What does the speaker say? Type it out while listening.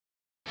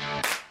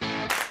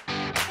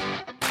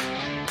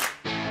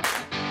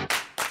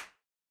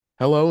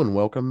Hello and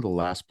welcome to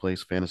Last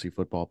Place Fantasy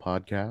Football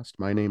Podcast.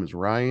 My name is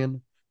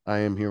Ryan. I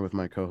am here with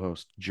my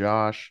co-host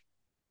Josh.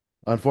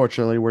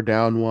 Unfortunately, we're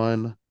down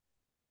one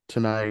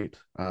tonight.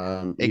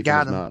 It Ethan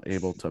got is him. not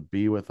able to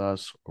be with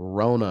us.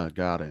 Rona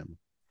got him.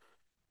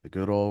 The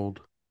good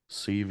old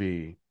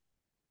CV.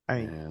 I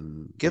mean,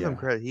 And give him yeah,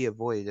 credit. He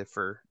avoided it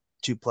for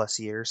 2+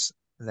 years,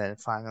 and then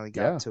it finally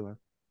got yeah, to him.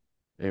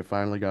 it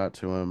finally got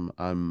to him.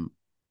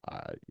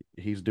 I,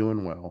 he's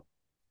doing well,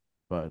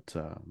 but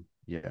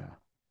yeah,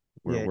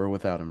 we're Yeah, we're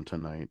without him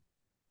tonight.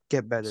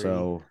 get better, E.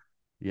 So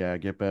yeah,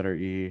 get better,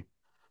 E.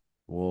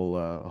 We'll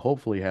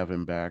hopefully have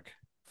him back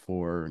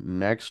for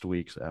next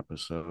week's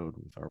episode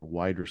with our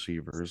wide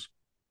receivers.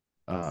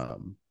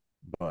 Um,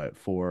 but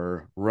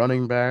for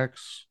running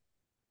backs,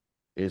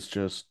 it's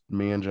just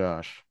me and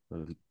Josh,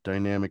 the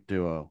dynamic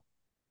duo.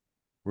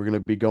 We're going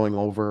to be going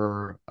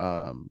over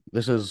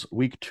this is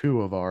week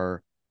two of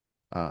our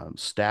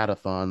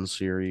Statathon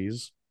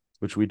series,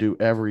 which we do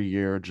every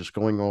year, just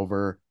going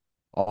over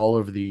all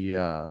of the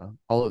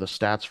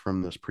stats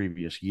from this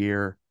previous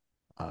year,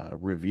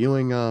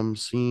 reviewing them,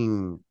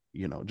 seeing,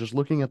 just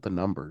looking at the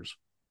numbers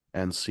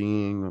and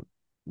seeing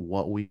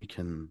what we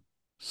can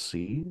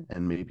see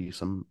and maybe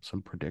some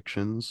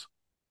predictions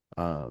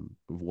of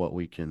what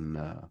we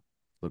can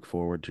look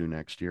forward to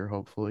next year,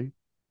 hopefully.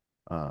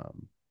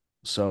 Um,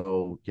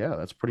 so yeah,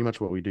 that's pretty much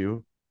what we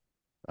do.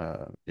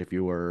 If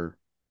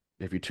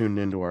you tuned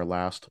into our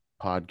last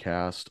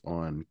podcast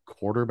on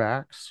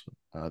quarterbacks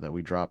that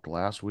we dropped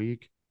last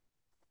week,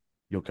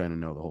 you'll kind of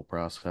know the whole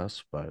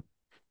process. But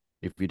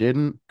if you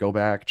didn't, go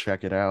back,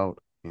 check it out,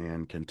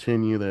 and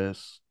continue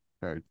this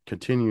or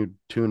continue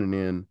tuning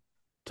in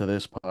to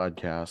this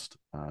podcast.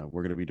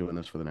 We're going to be doing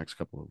this for the next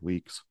couple of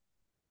weeks,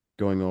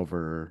 going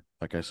over,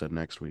 like I said,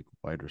 next week,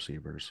 wide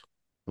receivers.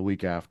 The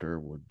week after,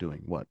 we're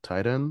doing what?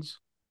 Tight ends?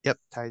 Yep,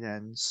 tight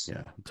ends.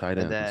 Yeah, tight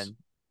And ends. then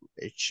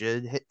it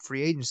should hit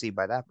free agency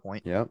by that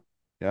point. Yep.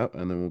 Yep.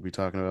 And then we'll be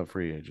talking about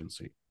free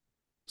agency.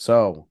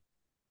 So,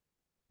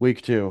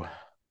 week two,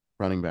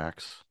 running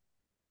backs.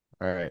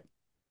 All right.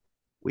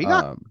 We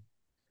got, Um,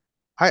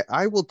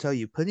 I will tell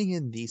you, putting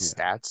in these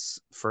yeah. stats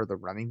for the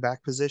running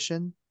back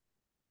position,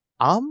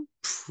 I'm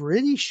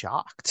pretty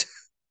shocked.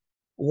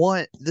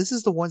 This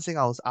is the one thing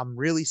I'm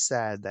really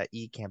sad that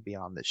E can't be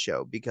on this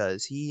show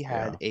because he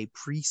had Yeah. a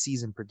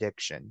preseason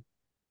prediction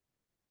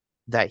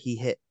that he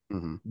hit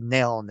Hmm.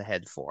 nail on the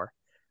head for.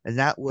 And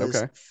that was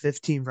Okay.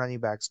 15 running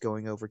backs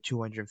going over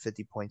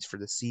 250 points for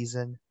the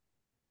season.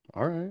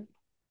 All right.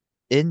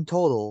 In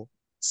total,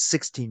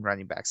 16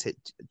 running backs hit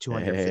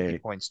 250 Hey.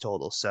 points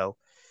total. So,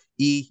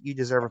 E, you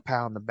deserve a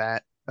pat on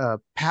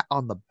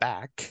the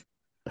back.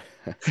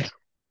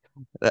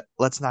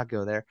 Let's not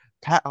go there.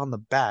 Pat on the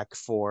back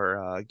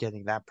for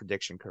getting that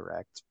prediction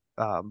correct.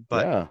 But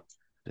Yeah.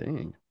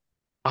 Dang.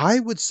 I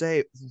would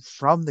say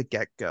from the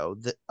get-go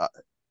that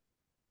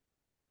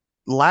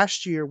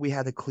last year we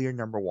had a clear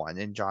number one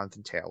in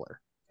Jonathan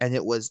Taylor, and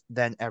it was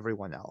then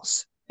everyone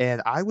else.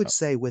 And I would Uh,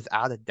 say,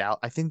 without a doubt,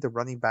 I think the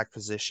running back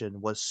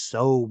position was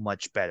so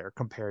much better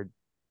compared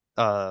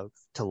to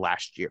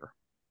last year.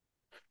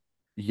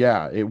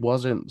 yeah, it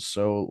wasn't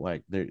so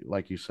like there,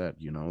 like you said,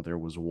 there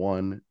was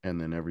one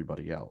and then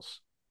everybody else.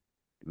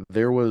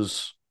 There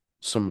was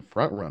some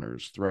front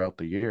runners throughout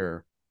the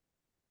year,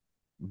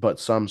 but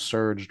some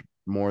surged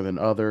more than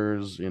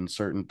others in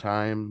certain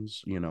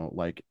times,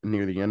 like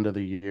near the end of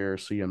the year,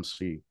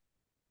 CMC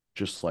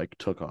just like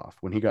took off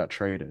when he got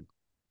traded.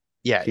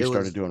 Yeah, He it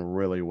started was, doing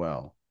really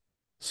well.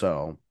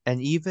 So,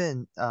 and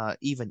even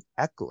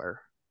Eckler,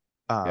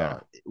 yeah.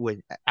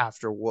 when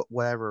after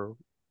whatever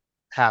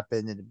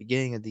happened in the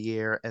beginning of the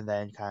year, and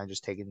then kind of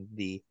just taking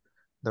the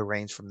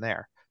reins from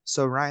there.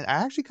 So Ryan,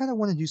 I actually kind of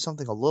want to do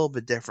something a little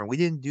bit different. We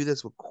didn't do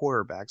this with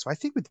quarterbacks, so I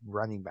think with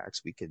running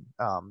backs we could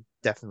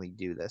definitely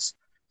do this.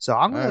 So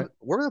All right.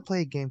 we're gonna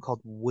play a game called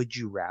Would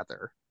You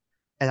Rather,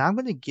 and I'm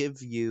gonna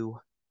give you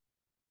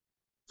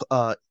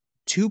uh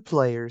two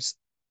players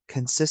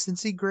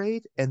consistency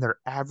grade and their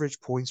average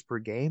points per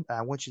game, and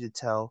I want you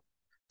to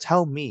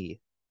tell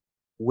me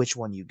which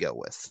one you go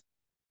with.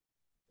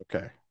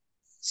 Okay.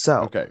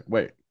 So Okay.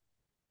 Wait.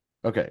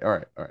 Okay. All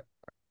right. All right.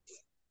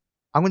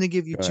 I'm going to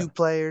give you Go two ahead.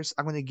 players.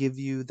 I'm going to give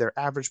you their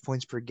average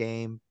points per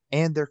game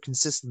and their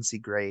consistency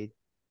grade.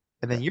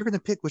 And then Okay. you're going to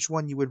pick which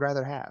one you would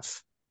rather have.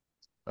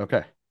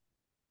 Okay.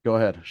 Go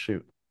ahead.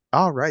 Shoot.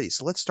 Alrighty,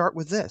 so let's start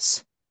with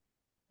this.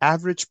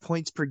 Average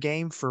points per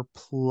game for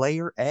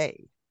player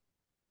A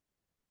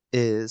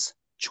is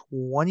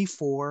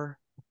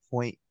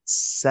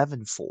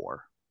 24.74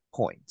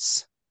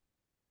 points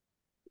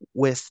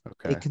with a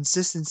Okay.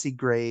 consistency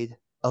grade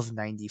of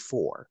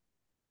 94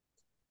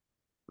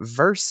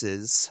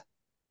 versus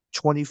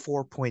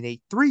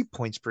 24.83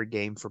 points per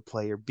game for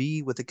player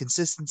B with a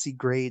consistency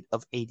grade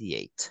of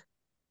 88.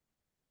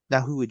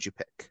 Now, who would you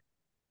pick?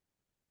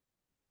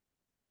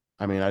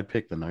 I mean, I'd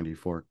pick the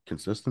 94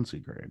 consistency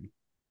grade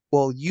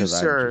Well, you, because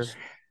I sir, just,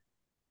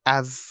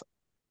 have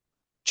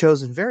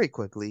chosen very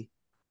quickly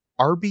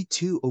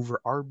RB2 over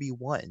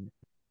RB1.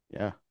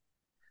 yeah.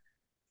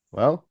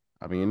 Well,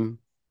 I mean,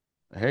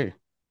 hey,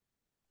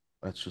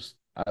 That's just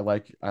I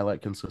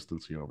like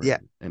consistency over Yeah.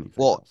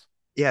 anything Well, else.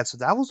 yeah, so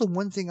that was the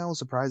one thing I was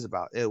surprised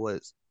about. It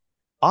was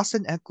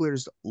Austin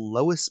Eckler's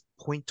lowest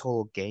point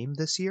total game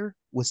this year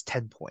was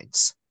 10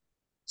 points.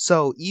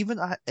 So even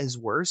at his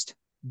worst,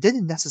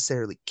 didn't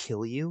necessarily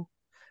kill you.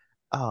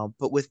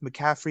 But with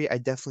McCaffrey, I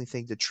definitely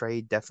think the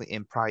trade definitely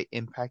probably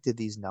impacted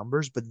these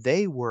numbers. But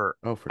they were,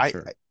 Oh, for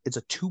sure. it's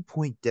a 2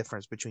 point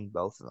difference between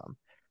both of them.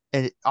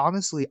 And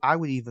honestly, I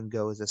would even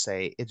go as to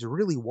say it's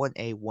really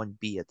 1A,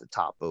 1B at the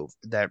top of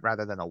that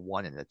rather than a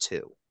one and a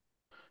two.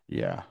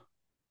 Yeah,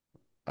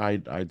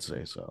 I'd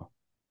say so.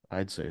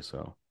 I'd say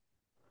so.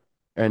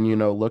 And you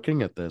know,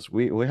 looking at this,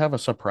 we have a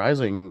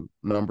surprising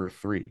number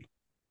three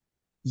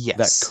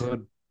that Yes,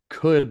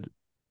 could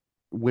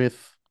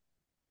with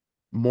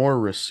more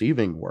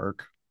receiving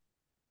work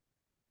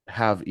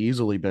have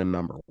easily been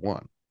number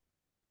one.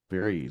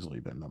 Very easily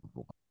been number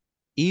one.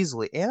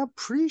 easily. And I'm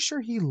pretty sure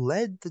He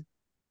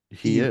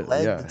he is,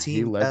 led the yeah.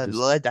 He team, led this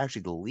led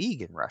actually the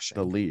league in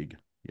the rushing. league.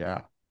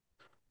 Yeah.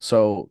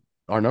 So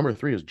our number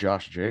three is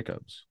Josh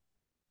Jacobs.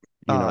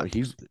 You know, Uh,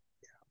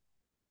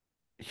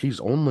 he's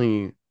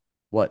only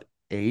what,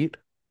 eight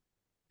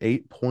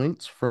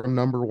points from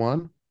number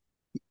one.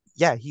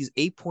 yeah, he's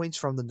 8 points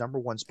from the number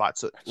one spot.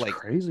 So That's like,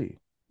 crazy.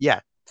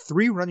 yeah,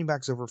 three running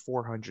backs over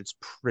 400 is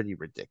pretty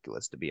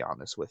ridiculous to be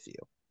honest with you,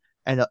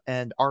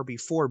 and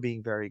RB4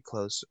 being very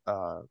close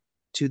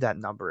to that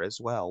number as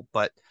well.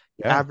 But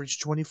he Yeah.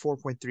 averaged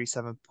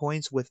 24.37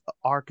 points with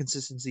our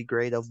consistency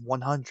grade of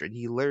 100.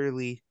 He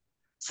literally,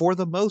 for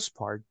the most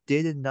part,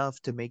 did enough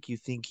to make you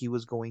think he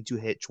was going to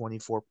hit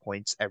 24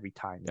 points every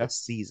time Yeah. this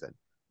season,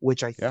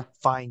 which I Yeah.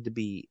 find to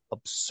be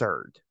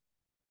absurd.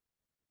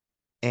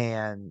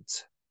 And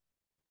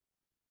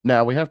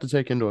Now we have to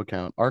take into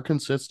account our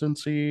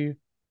consistency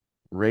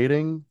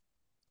rating.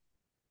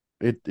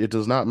 It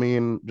does not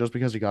mean just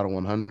because he got a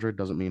 100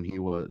 doesn't mean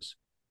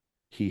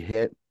he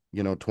hit,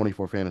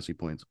 24 fantasy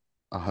points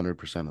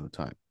 100% of the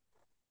time.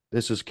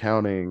 This is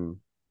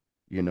counting,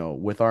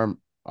 with our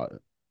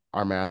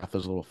math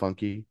is a little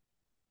funky,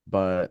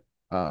 but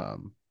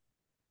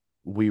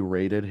we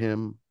rated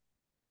him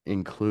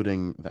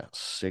including that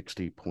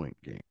 60-point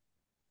game,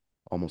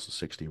 almost a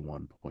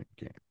 61-point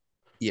game.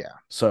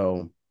 yeah,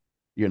 So,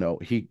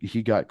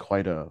 he got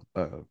quite a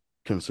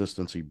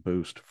consistency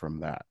boost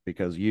from that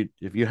because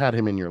if you had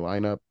him in your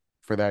lineup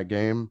for that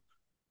game,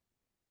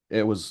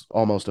 it was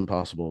almost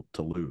impossible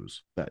to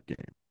lose that game,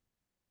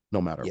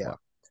 no matter yeah. what.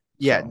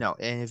 Yeah, So no,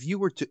 and if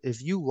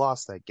you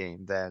lost that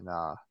game, then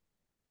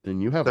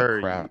you have a there,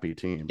 crappy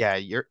team. yeah,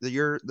 you're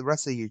the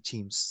rest of your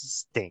team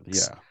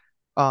stinks. Yeah.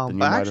 Then you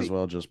But might as actually,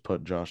 well just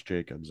put Josh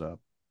Jacobs up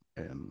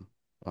and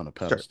on a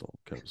sure, pedestal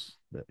because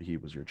he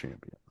was your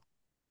champion.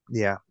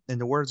 yeah. In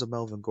the words of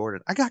Melvin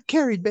Gordon, I got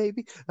carried,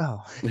 baby.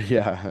 Oh,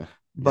 Yeah.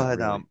 Yeah, but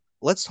really.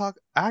 let's talk.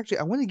 Actually,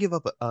 I want to give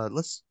up.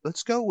 Let's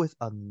go with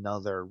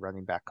another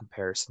running back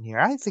comparison here.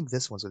 I think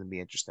this one's going to be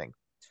interesting.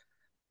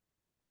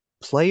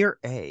 Player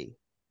A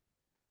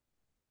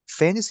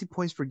fantasy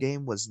points per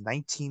game was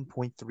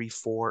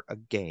 19.34 a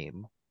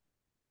game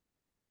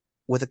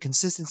with a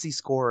consistency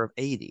score of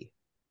 80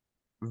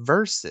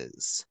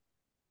 versus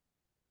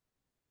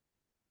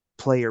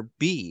player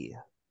B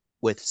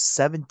with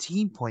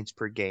 17 points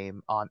per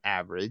game on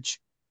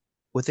average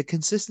with a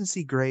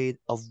consistency grade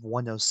of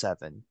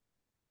 107.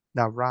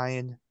 Now,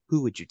 Ryan,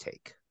 who would you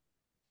take?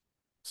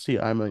 See,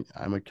 I'm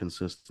a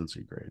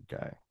consistency grade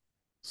guy.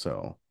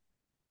 So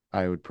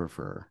I would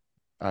prefer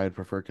I'd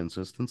prefer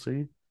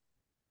consistency,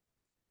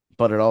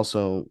 but it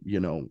also,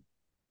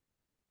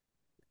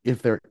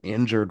 if they're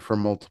injured for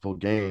multiple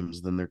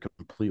games, then they're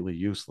completely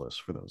useless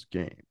for those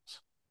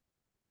games.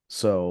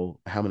 So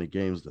how many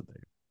games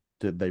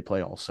did they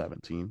play all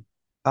 17?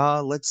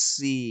 Let's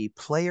see.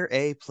 Player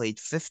A played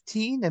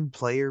 15 and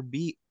player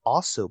B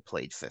also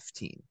played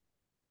 15.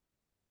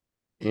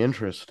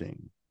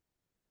 Interesting.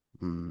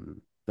 Hmm.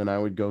 Then I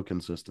would go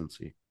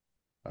consistency.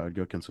 I would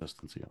go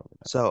consistency over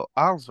that. So, So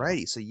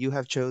alrighty. So you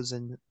have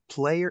chosen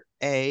player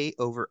A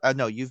over,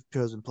 no, you've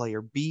chosen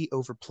player B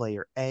over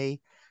player A.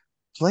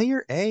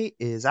 Player A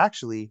is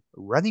actually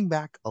running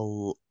back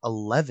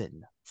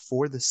 11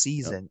 for the yep.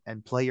 season,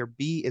 and player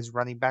B is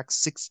running back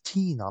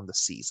 16 on the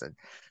season.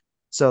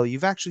 So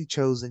you've actually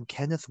chosen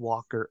Kenneth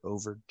Walker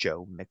over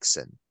Joe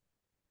Mixon.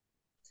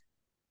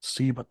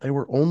 See, but they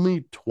were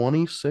only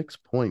 26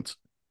 points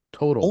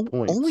total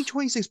Only points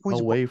 26 points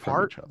away from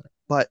apart, each other.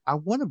 but I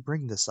want to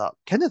bring this up.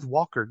 Kenneth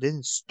Walker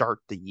didn't start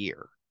the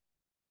year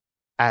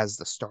as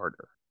the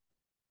starter.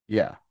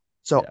 Yeah.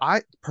 So Yeah.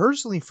 I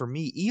personally, for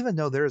me, even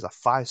though there is a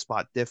 5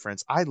 spot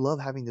difference, I love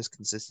having this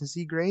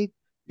consistency grade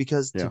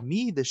because to Yeah.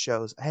 me, this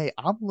shows, hey,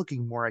 I'm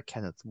looking more at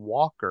Kenneth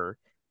Walker,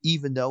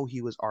 even though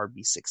he was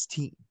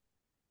RB16.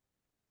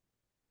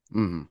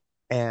 Hmm.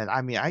 And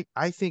I mean,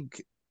 I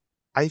think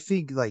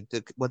like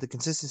what the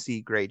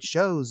consistency grade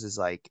shows is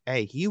like,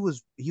 hey, he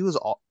was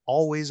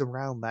always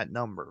around that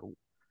number.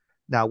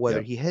 Now,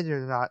 whether Yep. he hit it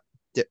or not,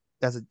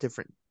 that's a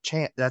different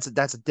chance.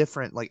 That's a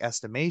different like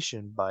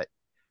estimation. But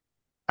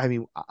I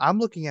mean, I'm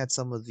looking at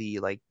some of the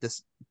like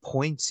this.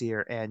 points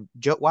here, and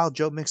while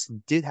Joe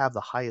Mixon did have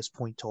the highest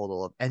point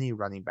total of any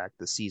running back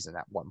this season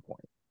at one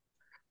point,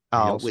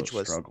 He also which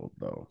was struggled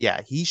though.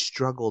 yeah, he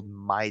struggled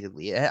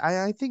mightily.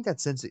 I think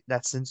that since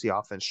the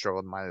offense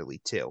struggled mightily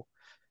too.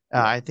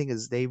 Yeah. I think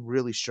as they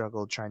really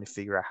struggled trying to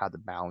figure out how to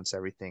balance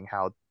everything,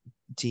 how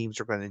teams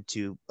are going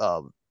to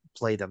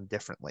play them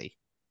differently.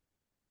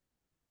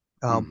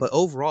 Hmm. But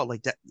overall,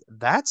 like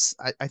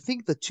I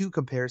think the two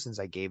comparisons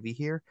I gave you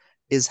here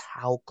is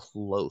how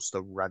close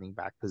the running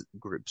back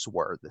groups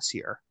were this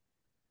year.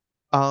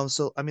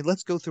 So I mean,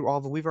 let's go through all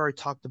of them. We've already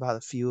talked about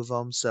a few of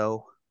them.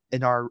 So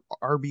in our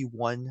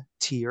RB1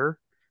 tier,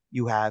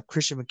 you have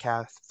Christian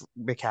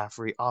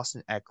McCaffrey,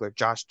 Austin Eckler,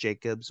 Josh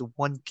Jacobs,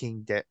 One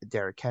King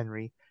Derrick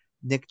Henry,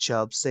 Nick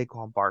Chubb,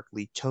 Saquon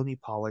Barkley, Tony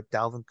Pollard,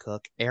 Dalvin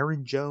Cook,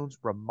 Aaron Jones,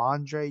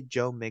 Ramondre,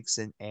 Joe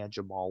Mixon, and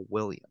Jamal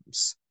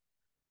Williams.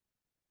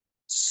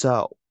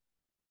 So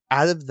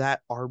out of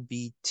that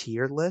RB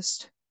tier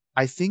list,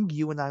 I think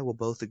you and I will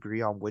both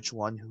agree on which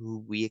one who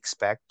we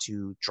expect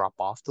to drop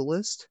off the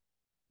list.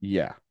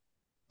 Yeah.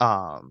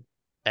 Um,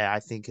 and I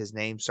think his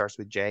name starts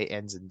with J,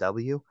 ends in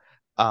W.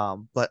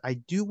 But I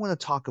do want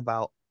to talk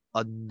about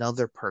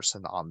another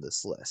person on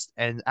this list,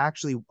 and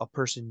actually a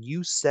person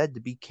you said to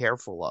be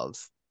careful of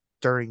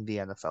during the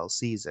NFL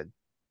season,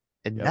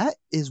 and Yep. that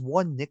is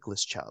one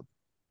Nicholas Chubb.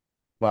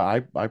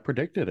 Well, I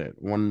predicted it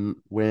when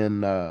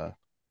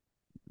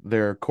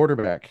their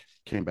quarterback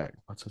came back.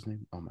 What's his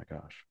name? Oh my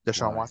gosh.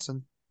 Deshaun Why?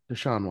 Watson.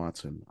 Deshaun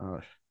Watson.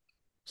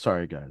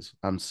 Sorry guys.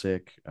 I'm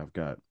sick. I've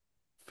got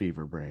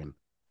fever brain.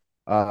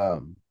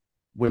 Um,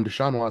 when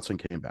Deshaun Watson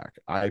came back,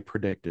 I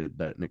predicted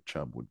that Nick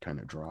Chubb would kind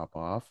of drop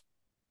off.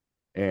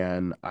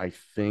 And I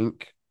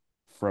think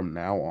from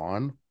now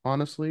on,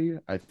 honestly,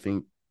 I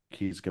think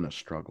he's going to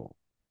struggle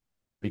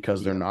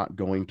because they're Yep. not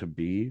going to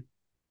be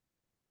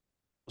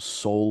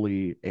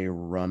solely a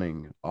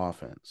running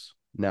offense.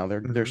 Now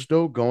they're Hmm.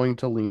 still going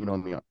to lean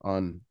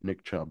on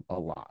Nick Chubb a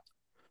lot,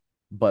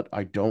 but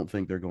I don't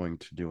think they're going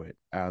to do it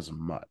as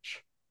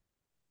much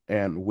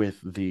and with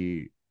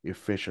the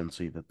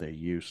efficiency that they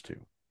used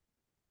to.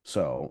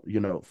 So,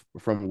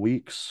 from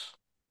weeks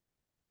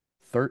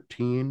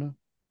 13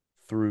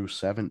 through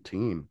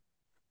 17,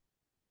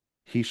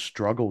 he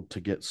struggled to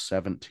get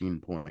 17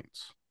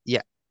 points.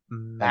 Yeah,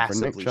 And for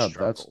Nick massively Chubb,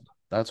 that's struggled.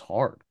 that's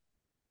hard.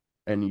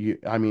 And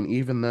I mean,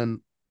 even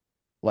then,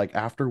 like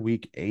after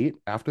week 8,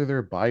 after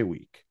their bye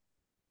week,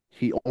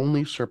 he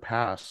only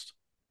surpassed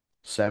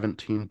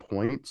 17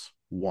 points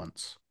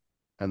once,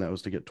 and that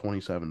was to get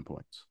 27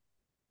 points.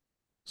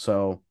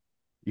 So,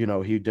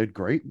 he did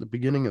great at the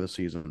beginning of the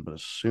season, but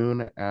as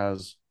soon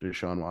as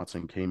Deshaun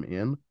Watson came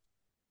in,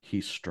 he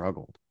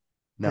struggled.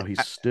 Now he's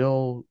I,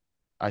 still,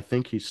 I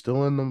think he's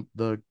still in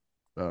the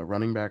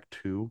running back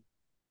 2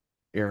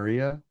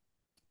 area,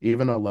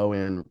 even a low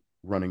end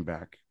running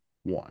back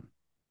 1.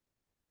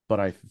 But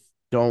I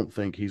don't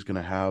think he's going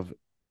to have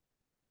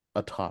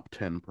a top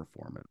 10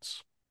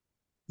 performance.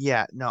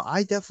 yeah, no,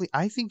 I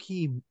think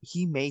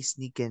he may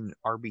sneak in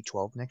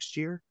RB12 next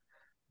year,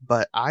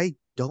 but I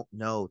don't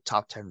know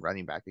top 10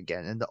 running back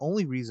again. And the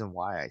only reason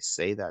why I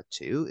say that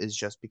too is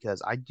just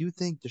because I do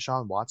think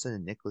Deshaun Watson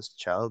and Nicholas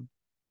Chubb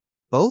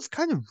both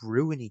kind of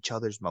ruin each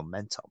other's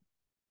momentum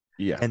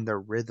Yeah. and their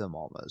rhythm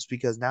almost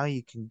because now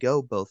you can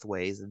go both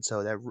ways. And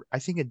so I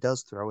think it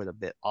does throw it a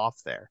bit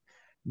off there.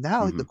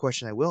 Now, Hmm. the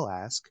question I will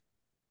ask,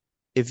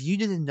 if you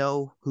didn't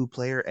know who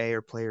player A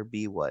or player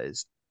B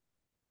was,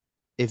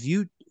 if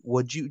you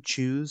would you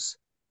choose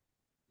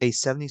a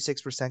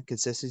 76%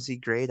 consistency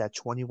grade at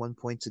 21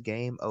 points a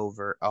game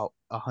over a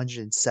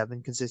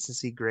 107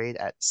 consistency grade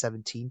at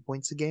 17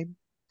 points a game?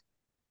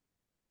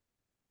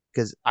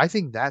 Because I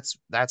think that's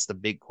the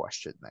big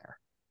question there.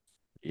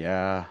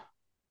 Yeah.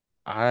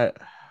 I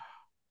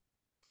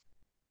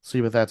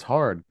see, but that's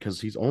hard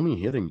because he's only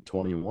hitting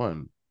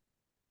 21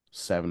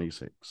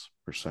 76%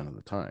 of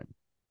the time.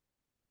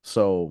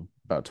 So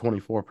about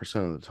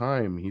 24% of the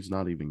time, he's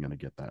not even going to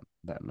get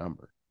that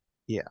number.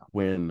 Yeah.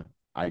 When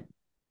I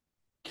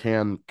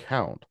can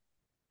count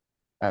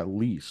at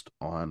least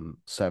on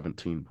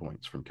 17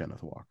 points from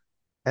Kenneth Walker.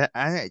 And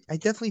I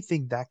definitely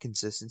think that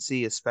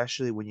consistency,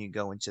 especially when you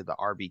go into the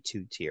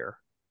RB2 tier,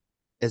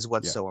 is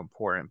what's Yeah, so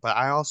important. But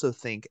I also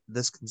think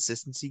this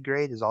consistency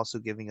grade is also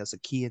giving us a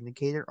key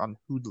indicator on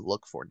who to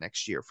look for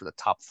next year for the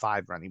top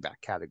 5 running back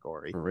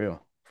category. for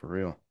real, for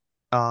real.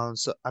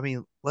 So I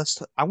mean,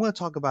 I want to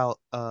talk about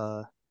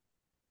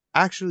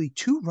actually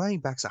two running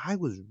backs that I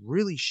was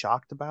really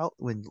shocked about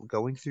when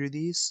going through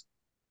these.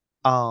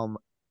 Um,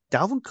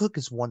 Dalvin Cook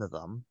is one of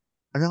them,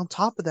 and on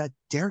top of that,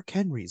 Derrick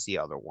Henry is the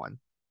other one.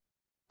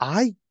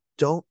 I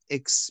don't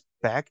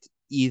expect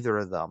either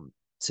of them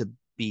to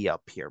be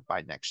up here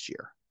by next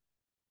year.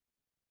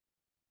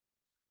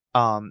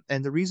 And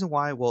the reason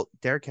why, well,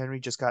 Derrick Henry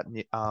just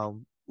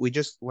we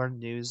just learned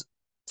news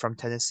from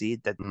Tennessee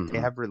that they Hmm.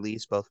 have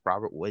released both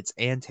Robert Woods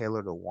and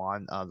Taylor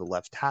Lewan, the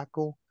left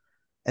tackle.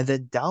 And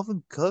then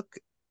Dalvin Cook,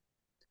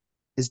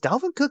 is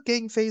Dalvin Cook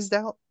getting phased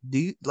out?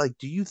 Do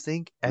you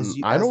think And as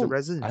the I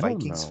resident don't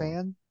Vikings know.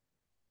 fan,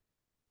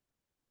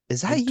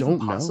 is I that even don't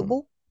know.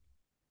 possible?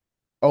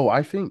 Oh,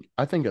 I think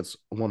it's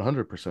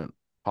 100%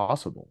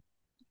 possible.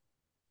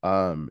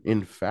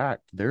 In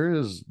fact, there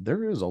is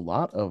a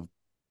lot of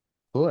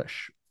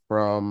push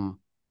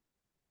from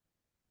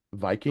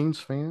Vikings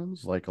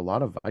fans. Like a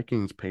lot of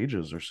Vikings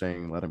pages are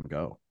saying let him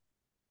go.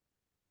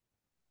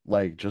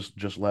 Like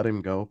just let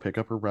him go, pick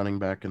up a running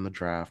back in the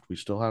draft. We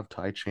still have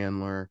Ty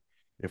Chandler.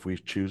 If we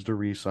choose to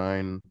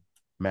re-sign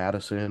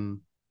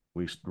Madison,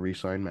 we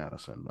re-sign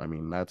Madison. I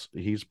mean,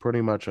 he's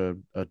pretty much a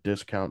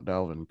discount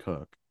Dalvin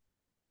Cook.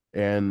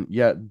 And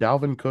yet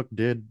Dalvin Cook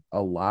did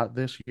a lot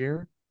this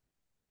year,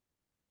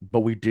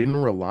 but we didn't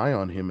rely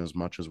on him as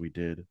much as we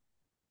did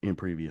in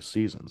previous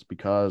seasons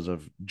because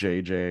of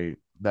JJ,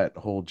 that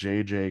whole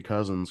JJ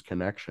Cousins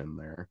connection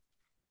there,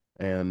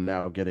 and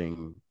now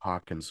getting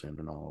Hawkinson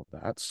and all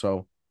of that.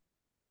 So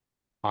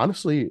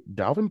honestly,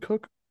 Dalvin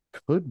Cook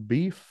could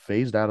be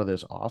phased out of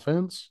this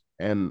offense,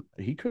 and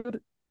he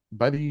could,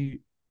 by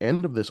the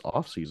end of this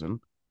offseason,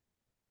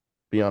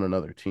 be on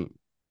another team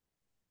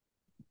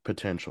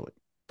potentially.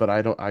 But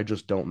I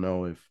just don't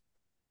know if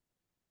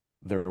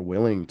they're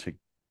willing to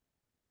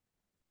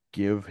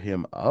give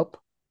him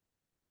up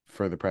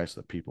for the price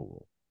that people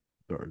will,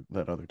 or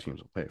that other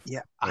teams will pay for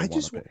Yeah, or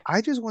want to pay.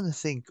 I just want to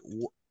think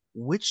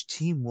which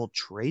team will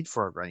trade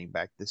for a running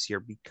back this year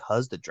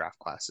because the draft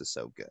class is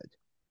so good.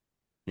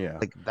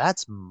 Yeah, Like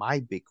that's my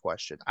big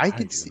question.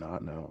 I do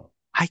not know.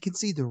 I can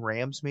see the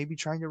Rams maybe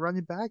trying to run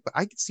it back, but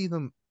I can see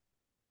them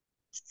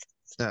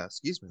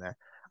excuse me there.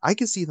 I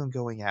can see them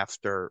going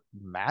after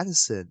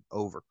Madison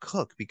over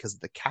Cook because of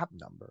the cap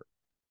number.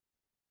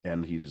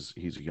 And he's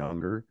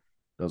younger,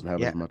 doesn't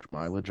have as Yeah, much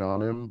mileage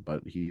on him,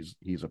 but he's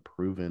a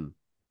proven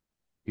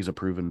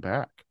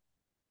back.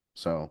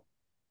 So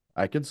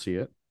I could see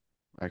it.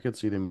 I could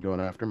see them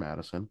going after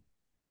Madison.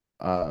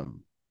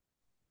 Um,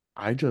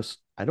 I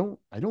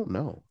don't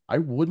know. I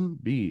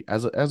wouldn't be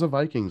as a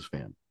Vikings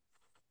fan.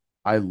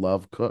 I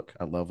love Cook.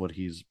 I love what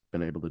he's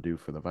been able to do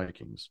for the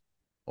Vikings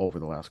over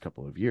the last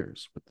couple of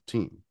years with the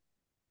team.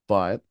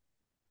 But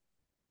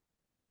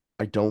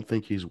I don't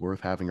think he's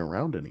worth having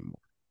around anymore.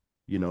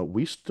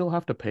 We still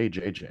have to pay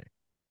JJ.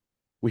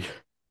 We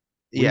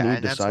we yeah,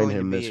 need and to that's sign going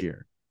to him this be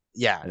year,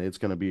 yeah, and it's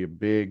going to be a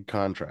big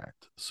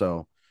contract.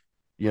 So,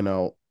 you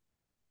know,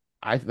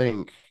 I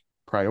think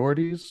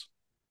priorities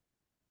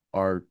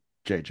are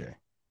JJ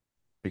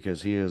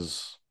because he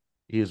is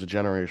a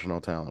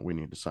generational talent. We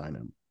need to sign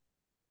him.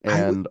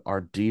 I would And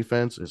our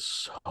defense is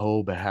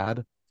so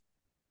bad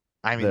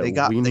I mean that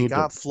we they need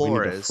to got we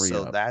need to Flores, free so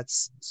up.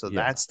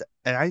 Yeah.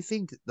 and I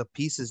think the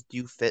pieces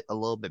do fit a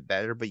little bit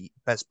better, but you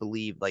best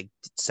believe like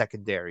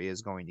secondary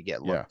is going to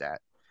get Yeah. looked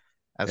at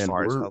as And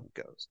far as we're help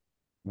goes.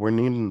 we're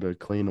needing to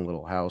clean a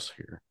little house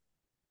here.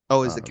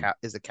 Oh, Um,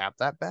 is the cap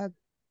that bad?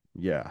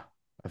 yeah.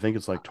 I think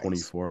it's like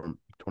Nice.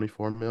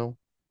 24 mil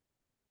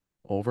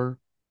over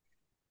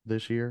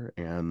this year.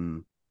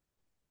 And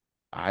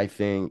I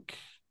think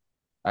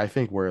I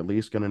think we're at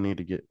least going to need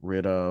to get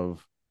rid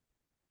of.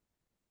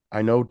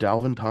 I know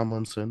Dalvin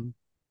Tomlinson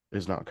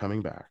is not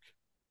coming back.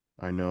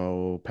 I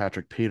know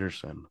Patrick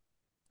Peterson.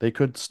 They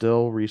could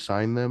still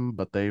re-sign them,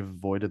 but they've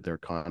voided their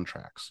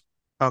contracts.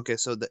 Okay,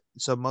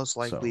 so most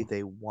likely So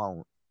they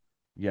won't.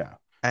 yeah.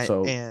 And,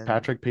 So and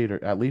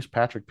At least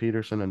Patrick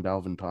Peterson and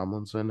Dalvin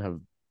Tomlinson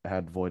have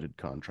had voided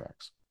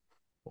contracts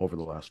over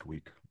the last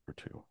week or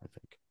two, I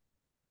think.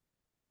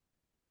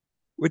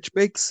 which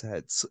makes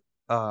sense.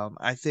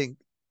 I think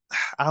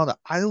I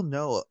don't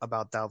know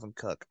about Dalvin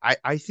Cook.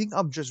 I think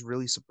I'm just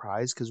really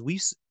surprised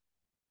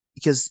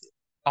because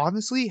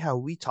honestly, how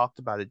we talked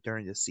about it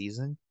during the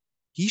season,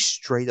 he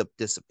straight up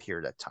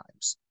disappeared at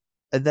times,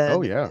 and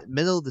Oh then yeah.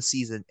 middle of the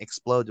season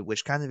exploded,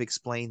 which kind of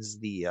explains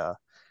the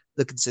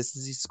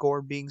consistency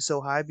score being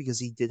so high because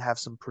he did have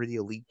some pretty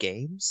elite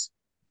games.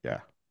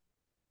 Yeah.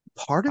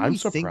 Part of I'm me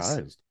thinks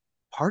surprised.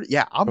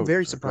 yeah, I'm Oh,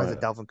 very sorry, go surprised at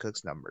ahead. Dalvin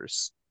Cook's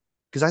numbers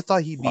because I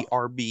thought he'd be Well,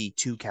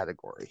 RB2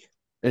 category.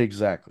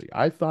 exactly.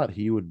 I thought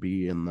he would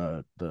be in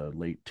the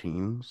late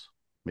teens,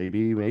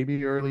 maybe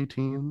early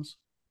teens,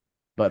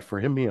 but for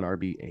him being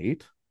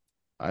RB8,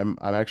 I'm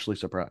actually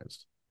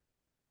surprised.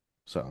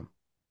 So,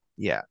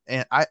 Yeah,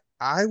 and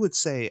I would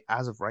say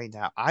as of right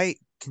now, I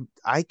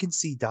can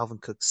see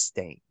Dalvin Cook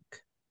staying.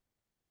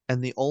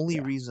 And the only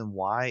yeah. reason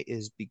why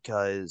is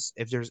because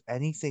if there's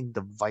anything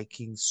the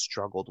Vikings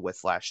struggled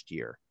with last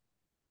year,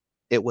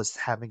 it was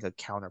having a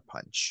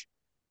counterpunch.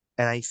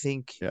 And I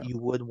think Yeah. you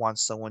would want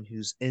someone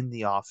who's in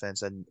the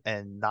offense and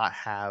not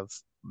have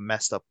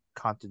messed up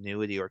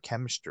continuity or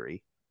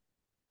chemistry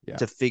Yeah.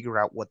 to figure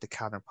out what the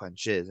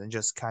counterpunch is and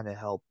just kind of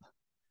help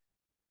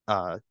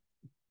uh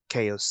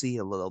KOC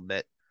a little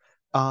bit.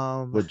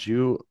 Um,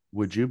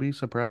 Would you be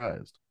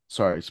surprised?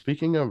 Sorry,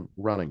 speaking of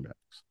running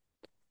backs,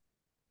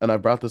 and I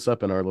brought this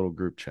up in our little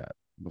group chat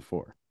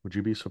before. Would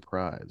you be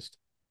surprised?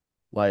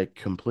 Like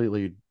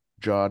completely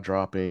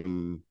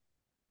jaw-dropping,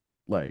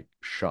 like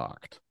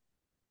shocked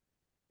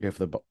if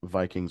the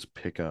Vikings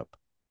pick up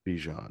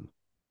Bijan.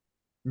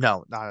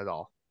 no, not at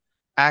all.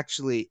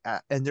 Actually,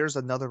 and there's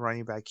another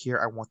running back here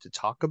I want to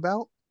talk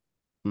about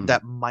Hmm.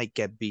 that might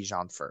get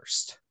Bijan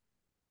first.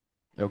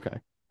 Okay.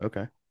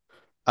 Okay.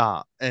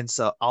 And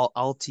so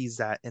I'll tease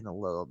that in a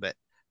little bit.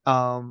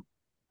 Um,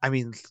 I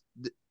mean,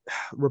 th-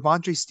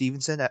 Ramondre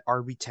Stevenson at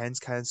RB10 is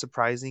kind of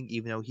surprising,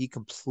 even though he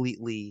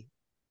completely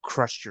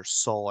crushed your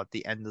soul at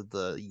the end of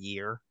the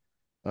year.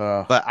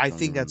 But I Don't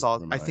think that's even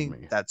all. I remind think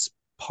me. that's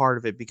part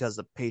of it because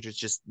the Patriots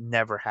just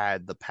never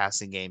had the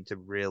passing game to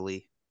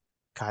really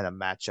kind of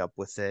match up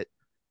with it.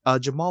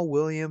 Jamal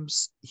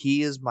Williams,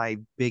 he is my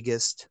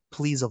biggest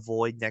please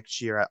avoid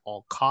next year at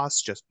all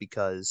costs, just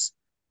because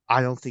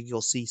I don't think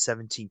you'll see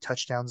 17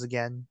 touchdowns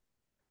again.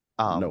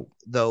 No,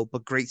 Though,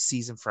 but great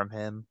season from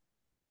him.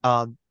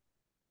 Um,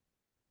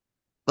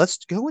 let's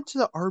go into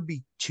the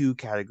RB2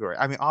 category.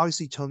 I mean,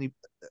 obviously Tony.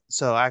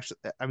 So actually,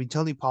 I mean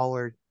Tony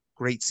Pollard,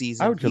 great I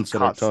season. would He consider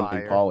caught Tony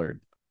fire.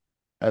 Pollard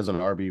as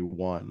an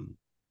RB1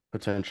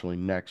 potentially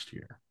next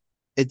year.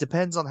 It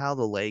depends on how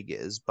the leg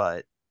is,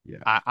 but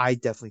Yeah, I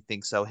definitely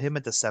think so. Him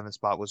at the seventh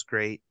spot was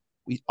great.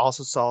 We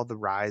also saw the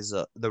rise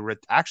of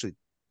actually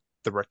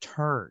the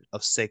return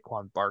of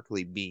Saquon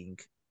Barkley being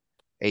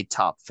a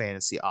top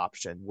fantasy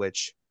option,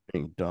 which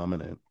being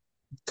dominant.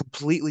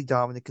 completely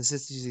dominant,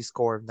 consistency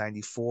score of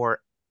 94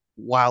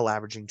 while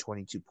averaging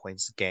 22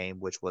 points a game,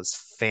 which was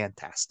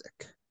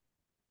fantastic.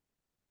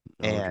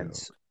 No And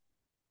joke.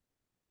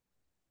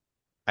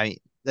 I mean,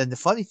 then the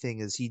funny thing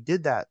is he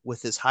did that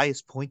with his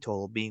highest point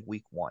total being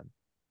week one.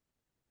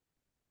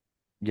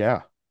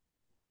 Yeah,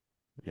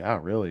 yeah,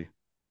 really.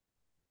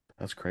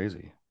 That's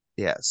crazy.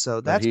 Yeah,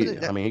 so But that's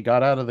gonna I mean, he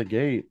got out of the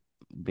gate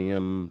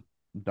being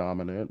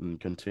dominant and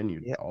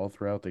continued yeah, all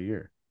throughout the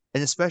year.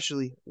 and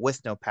especially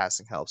with no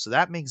passing help. So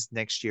that makes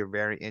next year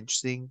very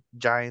interesting.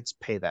 Giants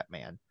pay that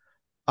man.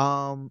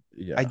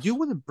 I do Yes,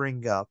 want to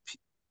bring up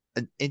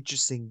an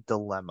interesting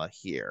dilemma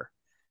here.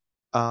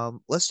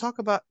 Let's talk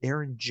about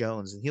Aaron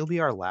Jones, and he'll be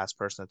our last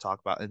person to talk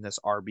about in this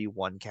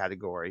RB1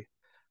 category.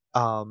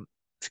 Um,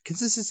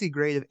 Consistency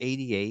grade of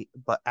 88,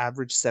 but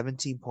average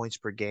 17 points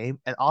per game.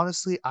 And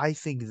honestly, I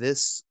think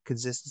this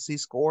consistency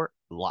score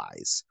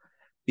lies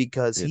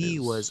because it he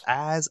was is.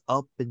 as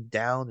up and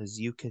down as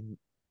you can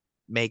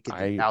make it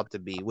I, out to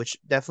be, which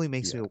definitely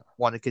makes me yeah,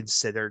 want to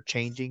consider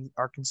changing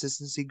our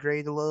consistency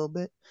grade a little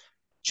bit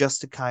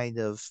just to kind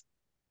of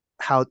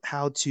how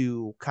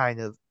to kind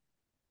of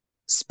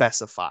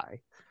specify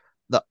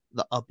the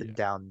up and yeah.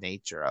 down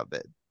nature of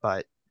it.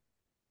 But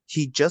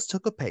he just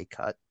took a pay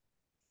cut.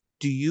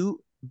 Do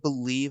you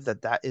believe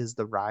that that is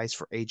the rise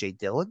for AJ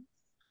Dillon?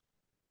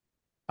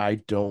 I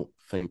don't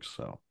think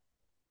so.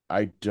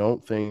 I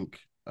don't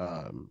think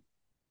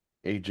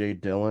AJ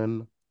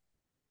Dillon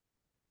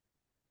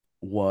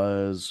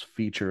was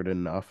featured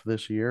enough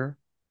this year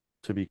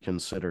to be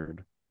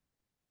considered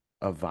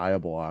a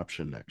viable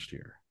option next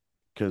year.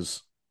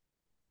 Because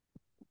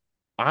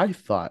I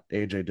thought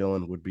AJ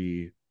Dillon would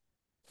be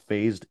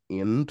phased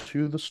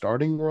into the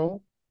starting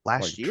role,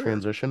 Last like year?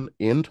 transition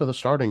into the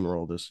starting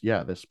role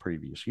this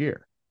previous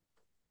year.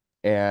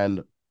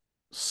 And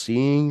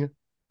seeing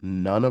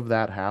none of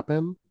that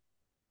happen,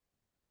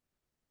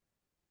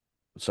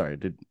 sorry,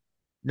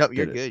 No,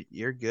 you're did it? good.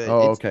 You're good.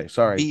 Oh, It's okay,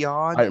 sorry.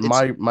 beyond. I It's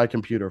my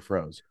computer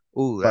froze.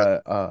 ooh that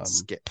But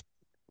skip.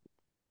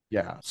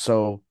 yeah,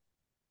 so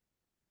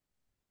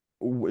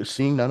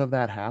seeing none of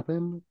that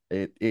happen,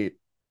 it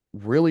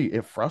really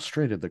it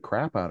frustrated the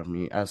crap out of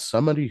me as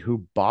somebody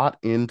who bought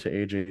into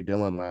AJ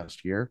Dillon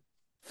last year,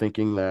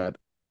 thinking that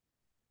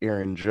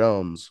Aaron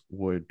Jones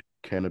would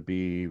kind of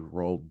be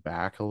rolled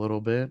back a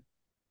little bit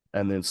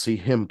and then see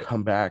him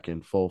come back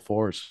in full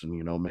force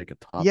and make a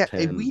top Yeah,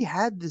 and 10 we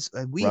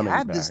running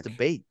had this back.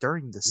 debate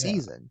during the Yeah,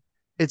 season.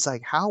 It's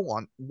like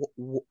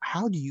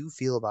how do you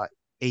feel about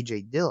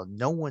AJ Dillon?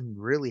 No one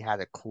really had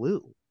a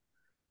clue.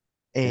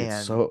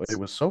 And it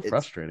was so it's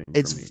frustrating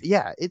for it's me.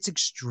 yeah, it's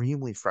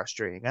extremely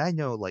frustrating. And I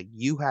know like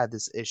you had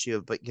this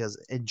issue because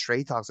in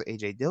trade talks with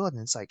AJ Dillon,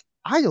 it's like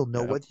I don't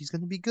know Yeah. whether he's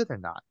going to be good or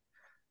not.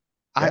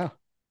 I Yeah.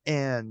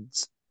 and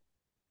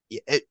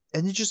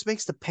it just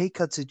makes the pay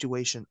cut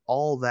situation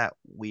all that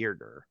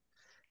weirder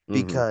Hmm.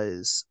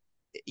 because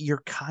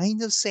you're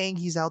kind of saying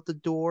he's out the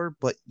door,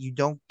 but you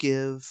don't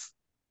give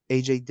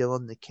AJ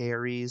Dillon the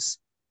carries.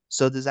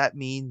 So does that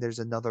mean there's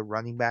another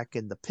running back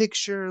in the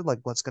picture? Like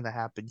what's going to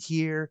happen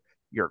here?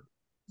 You're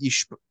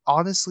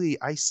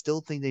honestly, I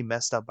still think they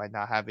messed up by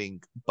not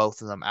having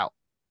both of them out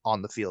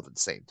on the field at the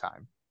same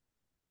time.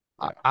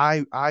 Yeah.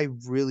 I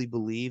really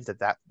believe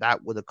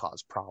that would have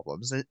caused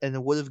problems and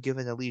it would have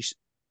given at least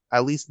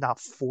not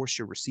force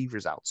your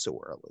receivers out so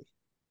early.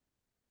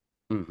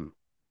 Hmm.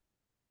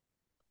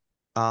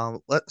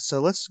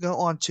 Let's go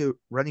on to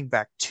running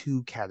back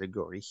two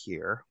category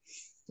here.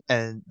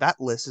 And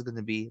that list is going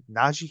to be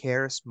Najee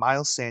Harris,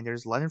 Miles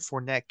Sanders, Leonard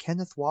Fournette,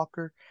 Kenneth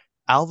Walker,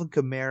 Alvin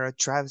Kamara,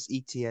 Travis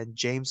Etienne,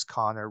 James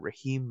Conner,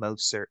 Raheem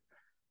Mostert,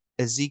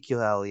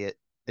 Ezekiel Elliott,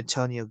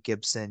 Antonio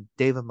Gibson,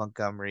 David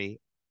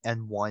Montgomery,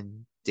 and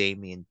one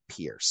Damian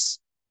Pierce.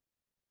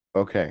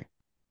 Okay.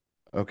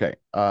 Okay.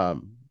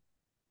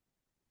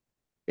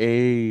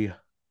 A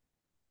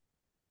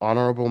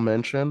honorable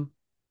mention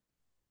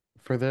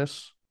for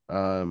this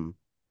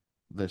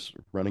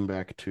running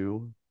back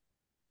too,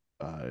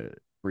 uh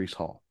Brees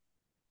Hall.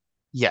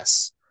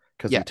 Yes.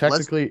 because Yeah, he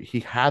technically he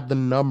had the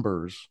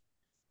numbers,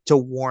 to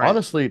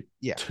warrant. honestly,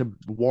 Yeah, to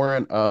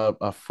warrant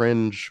a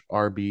fringe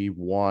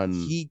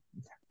RB1 he.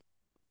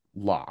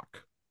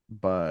 lock,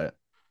 but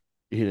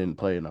he didn't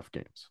play enough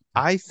games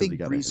I because he think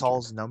got Brees injured.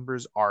 Hall's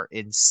numbers are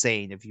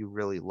insane if you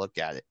really look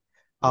at it.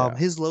 Yeah,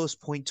 His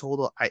lowest point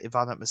total, if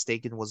I'm not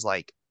mistaken, was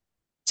like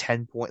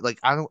 10 point, like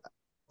I don't,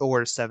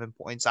 or 7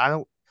 points. I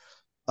don't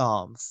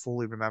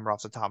fully remember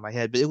off the top of my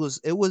head, but it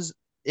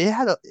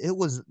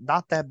was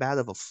not that bad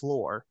of a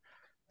floor.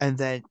 And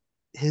then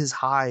his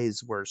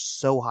highs were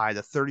so high,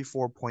 the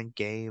 34 point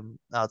game,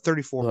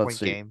 34 let's point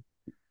see. game.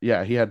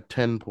 Yeah, he had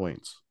 10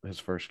 points his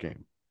first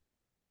game.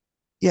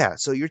 Yeah,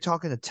 so you're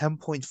talking a 10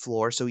 point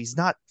floor. So he's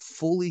not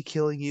fully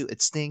killing you.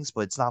 It stings,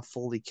 but it's not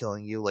fully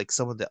killing you like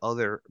some of the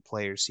other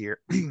players here,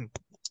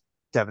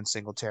 Devin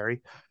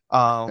Singletary.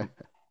 Um,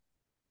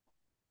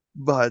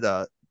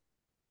 but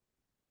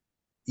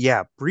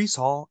yeah, Brees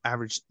Hall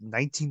averaged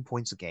 19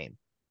 points a game.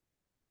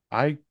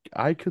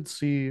 I could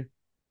see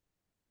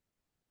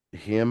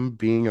him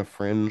being a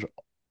fringe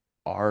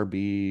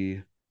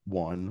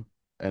RB1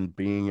 and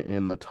being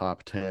in the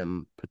top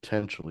 10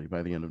 potentially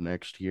by the end of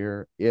next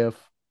year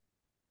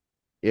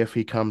if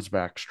he comes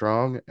back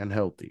strong and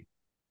healthy.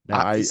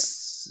 Now I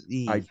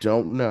See,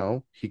 don't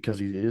know because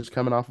he is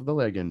coming off of the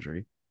leg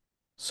injury.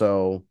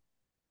 So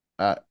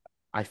uh,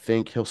 I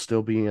think he'll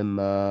still be in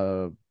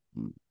the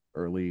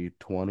early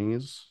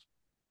 20s,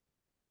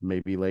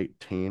 maybe late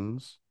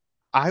teens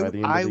by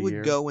the end of I the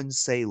would year. go and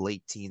say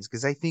late teens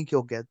because I think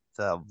you'll get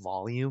the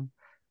volume.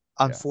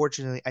 Yeah.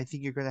 Unfortunately, I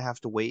think you're going to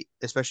have to wait,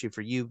 especially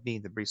for you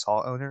being the Brees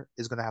Hall owner,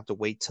 is going to have to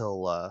wait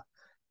till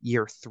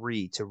year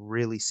three to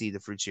really see the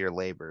fruits of your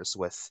labors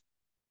with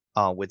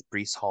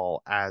Brees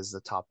Hall as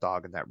the top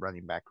dog in that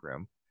running back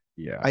room.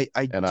 Yeah.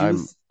 I And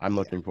do, I'm yeah.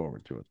 looking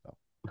forward to it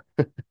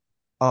though.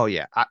 Oh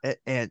yeah,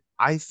 and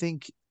I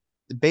think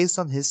based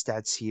on his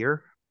stats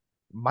here,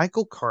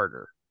 Michael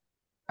Carter,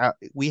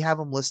 we have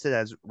him listed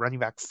as running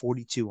back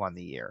 42 on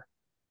the year.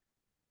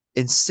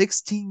 In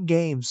 16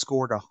 games,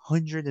 scored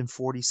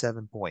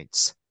 147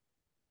 points.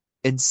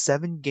 In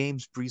 7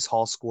 games, Brees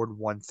Hall scored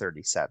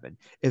 137.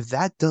 If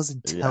that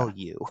doesn't tell Yeah.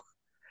 you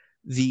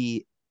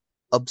the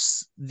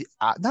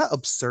not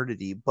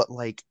absurdity, but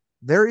like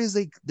there is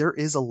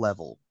a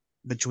level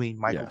between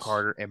Michael Yes.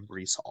 Carter and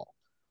Brees Hall,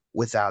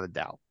 without a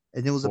doubt.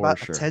 And it was For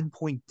about a sure. 10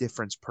 point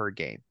difference per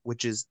game,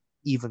 which is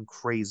even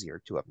crazier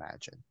to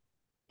imagine.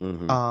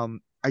 Hmm.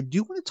 I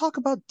do want to talk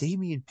about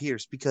Damian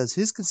Pierce because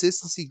his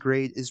consistency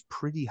grade is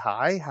pretty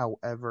high.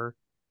 However,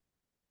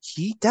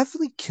 he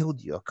definitely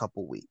killed you a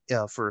couple weeks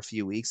for a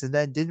few weeks, and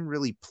then didn't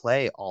really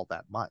play all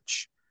that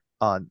much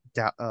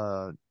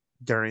da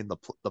during the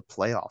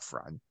playoff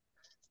run.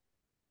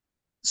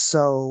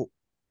 So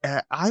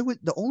I would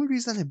the only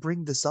reason I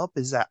bring this up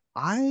is that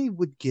I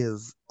would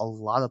give a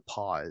lot of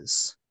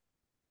pause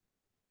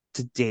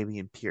to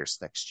Damian Pierce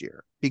next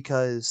year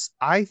because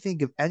I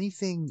think if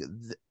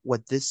anything,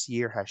 what this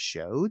year has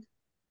showed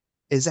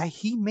is that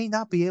he may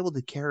not be able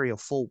to carry a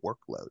full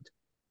workload,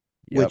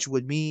 Yep. which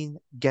would mean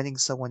getting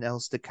someone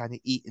else to kind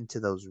of eat into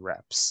those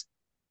reps.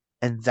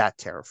 And that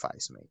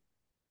terrifies me.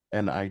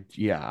 And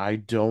yeah, I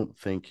don't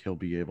think he'll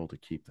be able to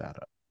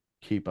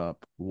keep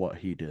up what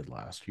he did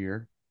last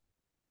year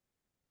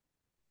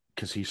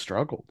because he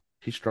struggled.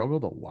 He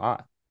struggled a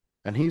lot.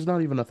 And he's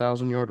not even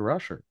 1,000 yard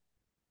rusher.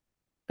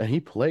 And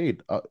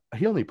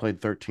he only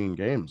played 13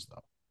 games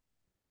though,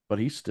 but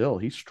he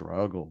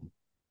struggled.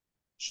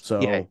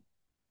 Yeah, So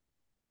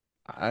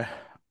I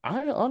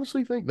I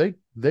honestly think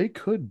they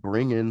could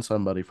bring in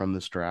somebody from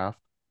this draft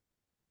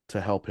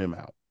to help him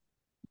out,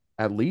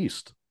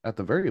 at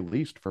the very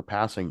least for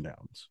passing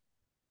downs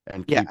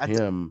and yeah,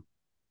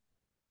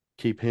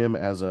 keep him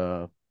as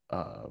a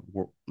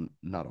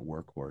not a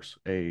workhorse,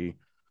 a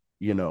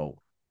you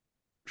know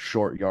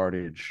short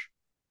yardage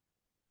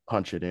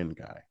punch it in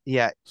guy.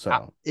 yeah.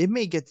 So It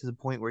may get to the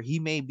point where he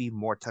may be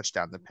more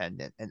touchdown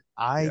dependent, and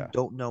I yeah,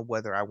 don't know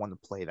whether I want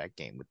to play that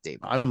game with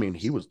Damian I mean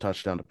he Pierce. was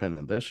touchdown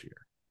dependent this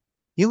year.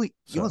 You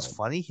know what's So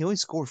funny? He only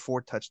scored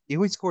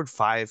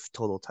 5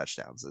 total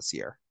touchdowns this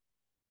year.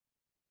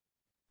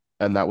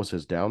 and that was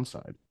his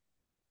downside.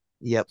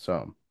 Yep.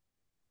 So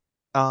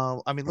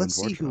I mean, let's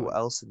see who unfortunately,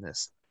 else in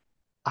this.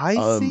 I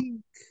um,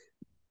 think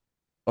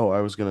oh,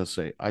 I was gonna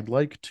say I'd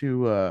like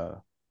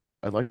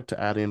to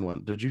add in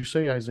one. Did you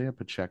say Isaiah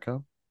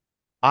Pacheco?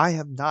 I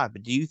have not,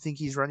 but do you think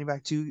he's running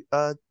back to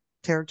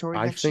territory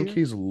I next think year?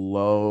 he's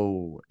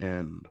low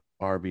end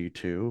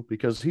RB2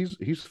 because he's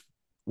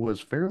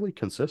was fairly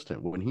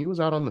consistent when he was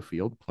out on the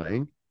field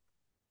playing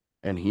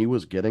and he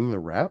was getting the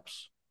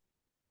reps,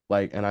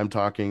 like, and I'm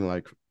talking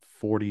like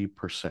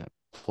 40%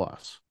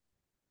 plus.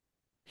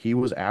 He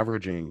was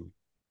averaging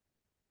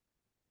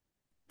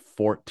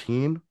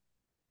 14,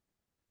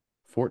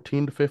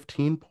 14 to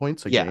 15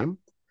 points a Yeah, game,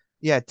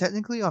 yeah,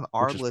 technically on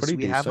our which is list pretty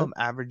we have him decent.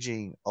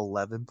 averaging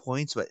 11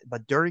 points,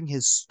 but during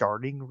his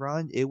starting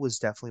run, it was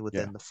definitely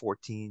Yeah. within the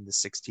 14 to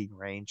 16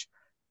 range.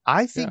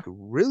 I Yeah. think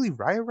really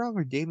right around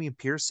where Damian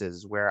Pierce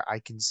is where I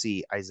can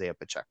see Isaiah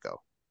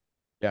Pacheco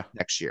Yeah.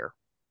 next year.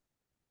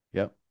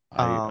 Yep. I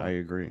Um,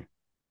 agree.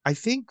 I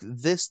think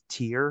this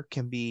tier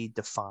can be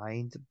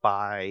defined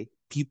by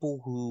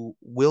people who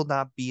will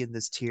not be in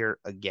this tier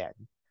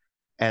again.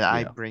 And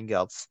I Yeah, bring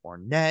up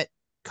Fournette,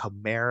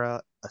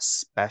 Kamara,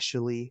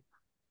 especially.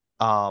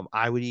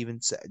 I would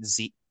even say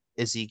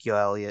Ezekiel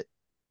Elliott.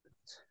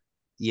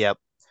 Yep.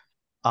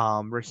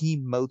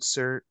 Raheem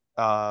Mostert,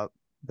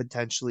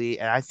 potentially,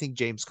 and I think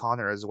James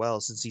Conner as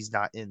well, since he's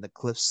not in the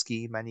Cliff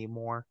scheme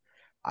anymore.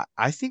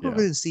 I think we're yeah.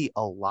 going to see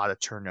a lot of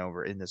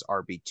turnover in this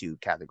RB2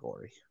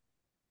 category.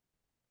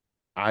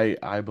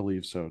 I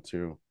believe so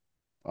too.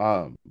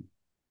 Um,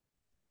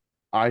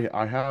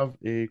 I have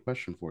a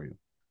question for you.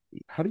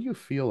 How do you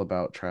feel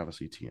about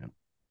Travis Etienne?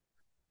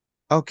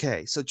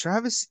 Okay, so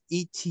Travis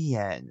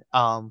Etienne,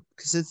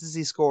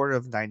 consistency score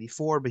of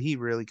 94, but he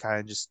really kind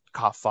of just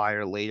caught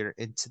fire later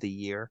into the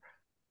year.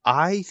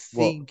 I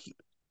Well, think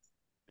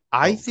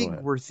I oh, go think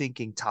ahead. we're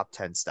thinking top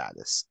 10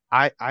 status.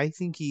 I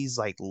think he's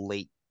like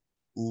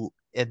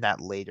in that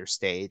later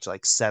stage,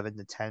 like 7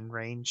 to 10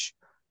 range.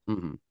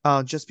 Hmm.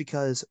 Just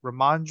because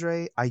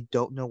Ramondre, I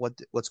don't know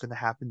what's going to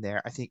happen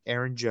there. I think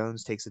Aaron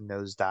Jones takes a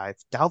nosedive.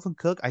 Dalvin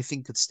Cook, I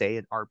think could stay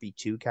in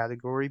RB2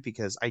 category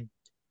because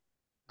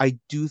I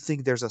do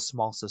think there's a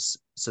small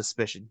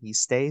suspicion he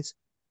stays.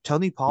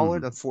 Tony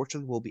Pollard, Hmm.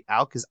 unfortunately, will be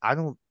out because I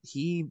don't.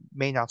 He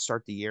may not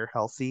start the year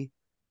healthy.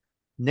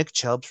 Nick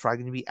Chubb's probably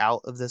going to be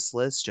out of this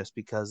list just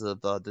because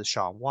of the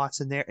Deshaun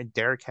Watson there, and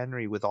Derrick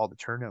Henry with all the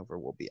turnover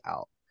will be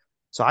out.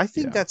 So I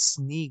think Yeah, that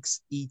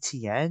sneaks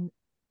ETN.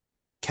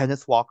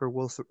 Kenneth Walker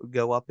will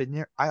go up in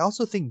there. I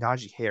also think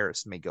Najee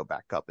Harris may go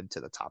back up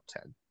into the top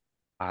 10.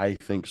 I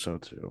think so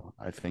too.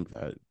 I think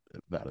that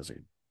that is a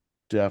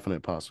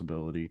definite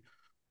possibility.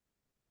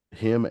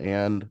 Him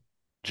and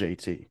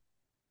JT.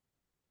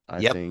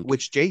 I Yep, think.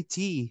 which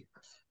JT,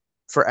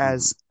 for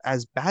Mhm.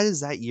 as bad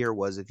as that year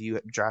was, if you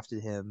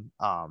drafted him,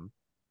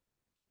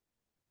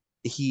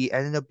 he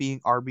ended up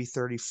being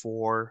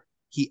RB34.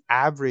 He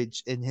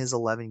averaged in his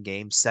 11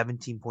 games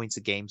 17 points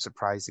a game,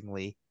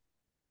 surprisingly.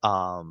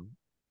 Um,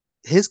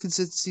 his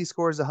consistency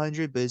score is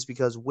 100, but it's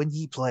because when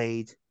he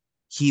played,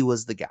 he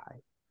was the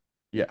guy.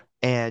 Yeah,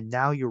 And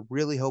now you're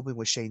really hoping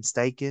with Shane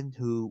Steichen,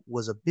 who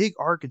was a big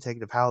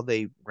architect of how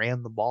they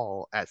ran the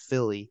ball at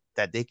Philly,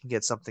 that they can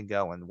get something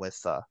going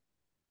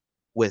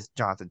with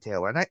Jonathan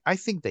Taylor. And I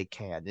think they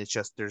can. It's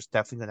just there's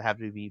definitely going to have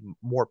to be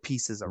more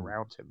pieces mhm.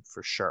 around him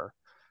for sure.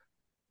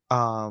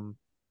 Um,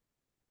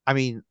 I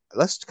mean,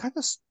 let's kind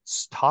of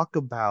talk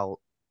about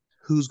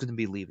who's going to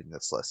be leaving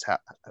this list,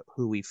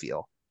 who we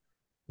feel.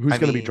 I Who's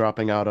going to be mean,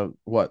 dropping out of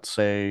what?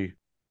 Say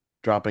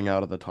dropping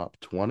out of the top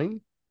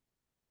 20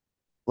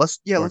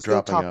 or let's go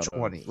dropping top out of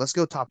 20. Let's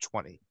go top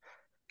 20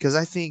 because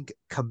I think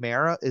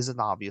Kamara is an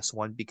obvious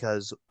one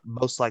because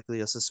most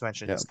likely a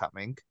suspension yeah is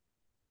coming.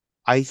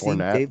 I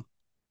think Fournette. Dave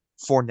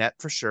Fournette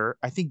for sure.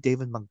 I think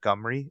David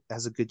Montgomery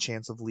has a good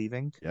chance of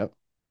leaving. Yep.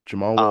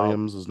 Jamal Uh,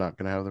 Williams is not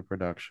going to have the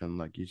production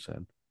like you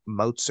said.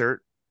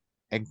 Mozart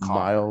and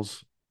Connor.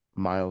 Miles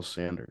Miles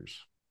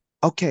Sanders.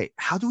 Okay,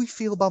 how do we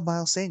feel about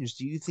Miles Sanders?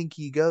 Do you think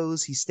he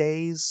goes? He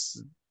stays?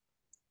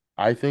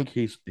 I think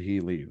he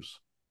leaves.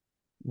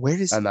 Where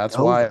does And he that's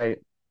go though? why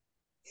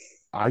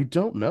I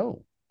don't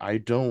know. I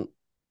don't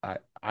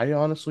I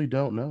honestly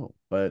don't know,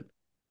 but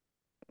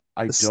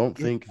I don't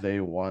Yeah, think they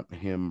want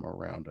him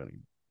around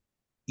anymore.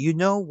 you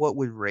know what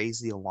would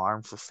raise the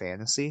alarm for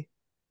fantasy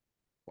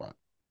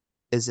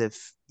is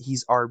if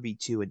he's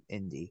RB2 in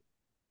Indy.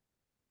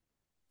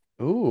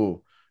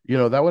 Ooh,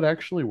 that would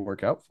actually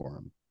work out for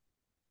him.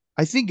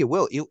 I think it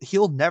will.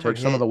 He'll never Take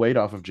some of hit. the weight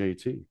off of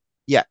JT.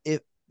 Yeah,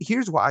 if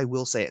here's what I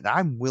will say, and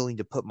I'm willing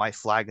to put my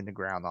flag in the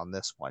ground on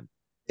this one.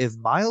 If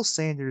Miles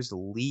Sanders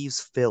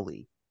leaves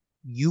Philly,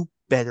 you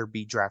better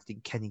be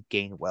drafting Kenny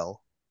Gainwell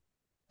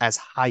as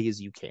high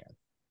as you can.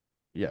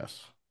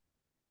 Yes.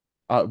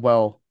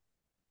 Well,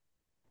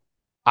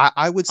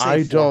 I would say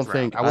I fourth don't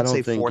round. think I I would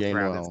don't say think fourth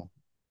round. Gainwell.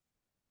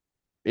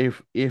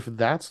 If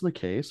that's the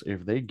case,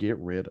 if they get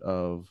rid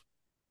of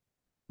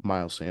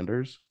Miles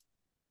Sanders,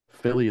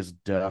 Philly is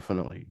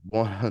definitely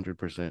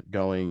 100%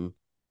 going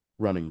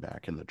running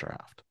back in the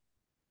draft.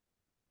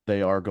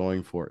 They are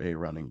going for a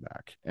running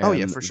back, Oh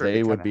yeah, and for sure.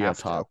 They kind of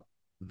have to.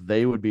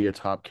 they would be a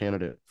top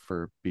candidate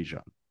for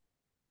Bijan.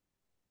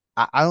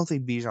 I don't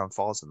think Bijan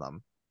falls in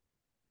them.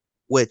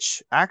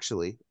 Which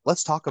actually,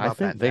 let's talk I about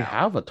that think they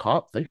now. have a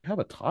top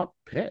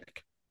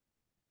pick,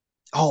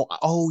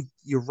 Oh,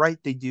 you're right.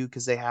 They do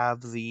because they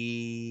have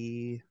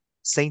the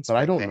Saints but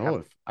pick. They have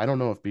I don't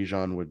know if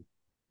Bijan would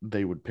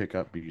they would pick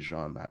up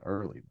Bijan that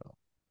early though.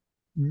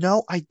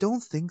 no, I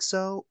don't think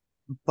so.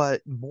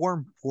 But more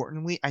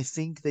importantly, I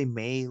think they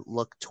may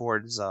look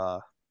towards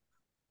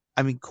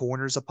I mean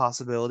corners a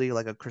possibility,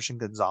 like a Christian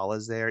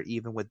Gonzalez there,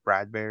 even with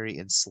Bradbury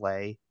and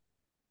Slay.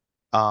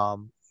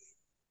 Um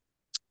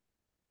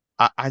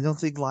I don't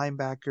think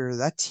linebacker,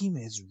 that team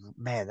is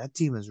man, that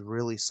team is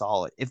really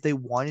solid. If they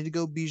wanted to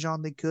go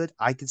Bijan, they could.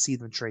 I could see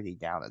them trading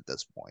down at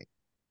this point.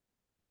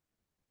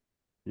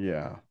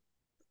 Yeah,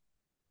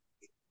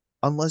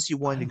 Unless you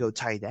I wanted to don't. go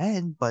tight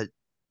end, but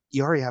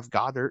you already have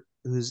Goddard,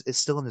 who's is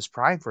still in his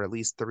prime for at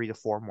least 3 to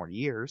 4 more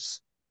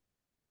years.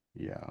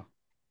 Yeah,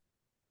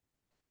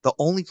 The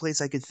only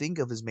place I could think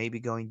of is maybe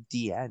going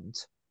D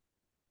end,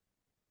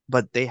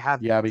 but they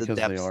have Yeah, the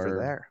because they depth for are.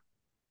 there.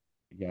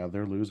 Yeah,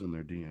 they're losing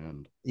their D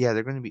end. Yeah,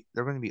 they're gonna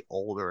be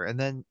older, and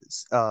then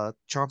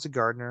Chauncey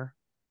Gardner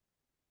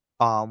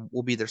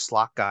will be their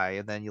slot guy,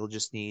 and then you'll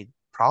just need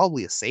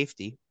probably a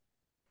safety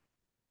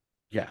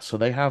Yeah, so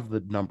they have the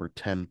number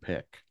 10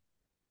 pick.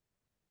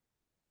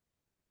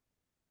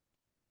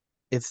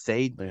 if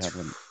they They have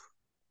the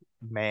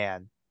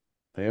man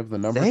they have the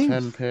number they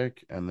 10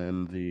 pick and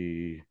then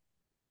the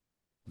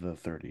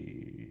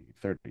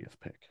 30th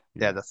pick.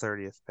 yeah Yeah. the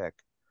 30th pick.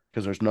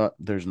 Because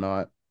there's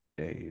not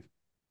a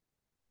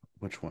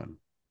which one?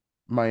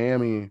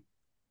 Miami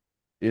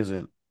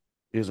isn't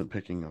isn't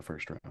picking a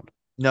first round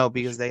No,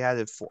 this because they year. had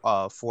it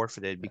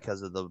forfeited Yeah.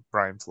 because of the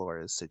Brian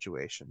Flores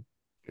situation.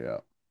 Yeah.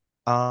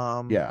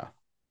 Um, Yeah.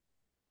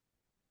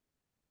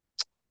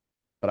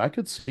 But I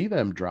could see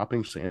them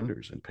dropping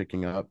Sanders and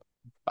picking up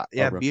a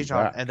yeah, rookie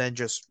Bijan, and back. then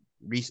just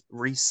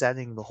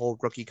resetting the whole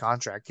rookie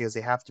contract because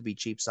they have to be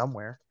cheap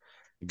somewhere.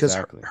 Because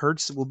Exactly.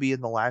 Hertz will be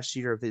in the last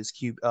year of his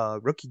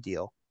rookie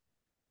deal,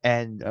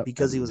 and Yep.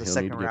 because he was And a he'll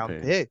need second to get round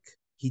paid. pick,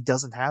 he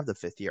doesn't have the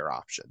fifth year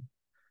option.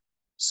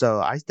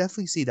 So I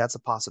definitely see that's a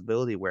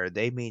possibility where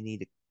they may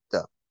need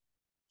to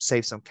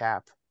save some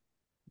cap,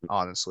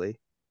 honestly.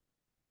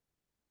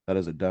 That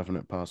is a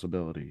definite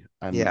possibility.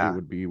 And Yeah. it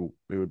would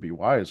be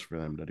wise for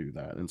them to do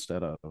that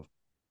instead of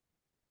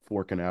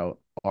forking out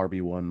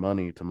RB1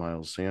 money to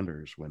Miles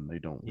Sanders when they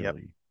don't Yep.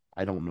 really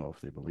I don't know if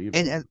they believe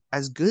in And him.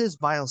 as good as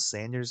Miles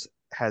Sanders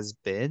has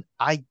been,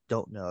 I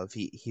don't know if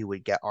he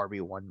would get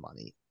RB1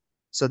 money.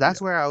 So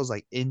that's Yeah. where I was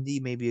like, Indy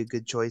may be a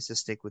good choice to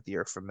stick with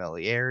your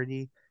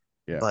familiarity.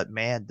 Yeah. But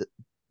man,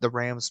 the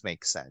Rams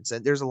make sense.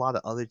 And there's a lot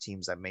of other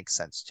teams that make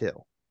sense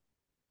too.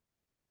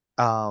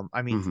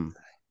 I mean, Hmm.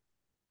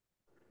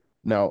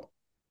 Now,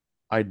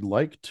 I'd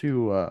like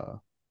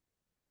to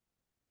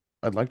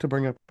I'd like to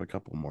bring up a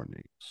couple more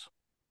names.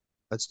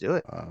 let's do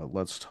it.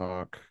 Let's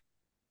talk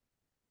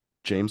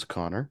James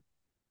Conner.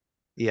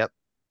 Yep.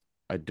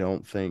 I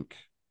don't think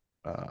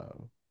uh,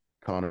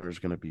 Conner is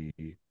going to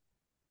be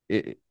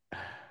it.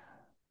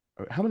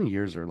 How many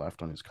years are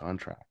left on his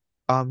contract?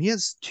 He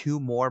has two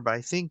more, but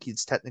I think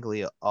it's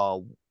technically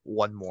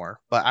one more.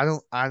 But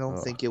I don't Oh,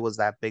 think it was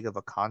that big of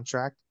a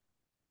contract.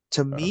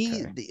 To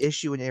me, okay. the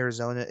issue in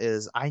Arizona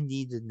is I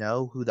need to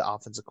know who the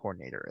offensive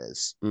coordinator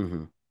is.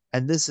 Hmm.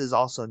 And this is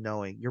also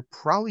knowing you're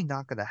probably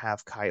not going to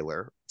have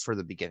Kyler for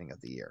the beginning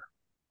of the year.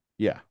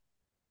 Yeah,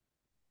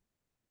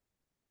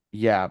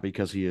 yeah,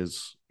 because he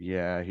is.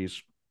 Yeah,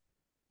 he's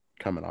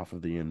coming off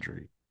of the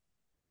injury.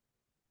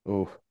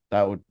 Oh,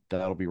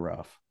 that'll be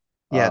rough.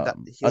 Yeah, that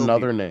he'll be.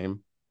 Another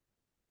name,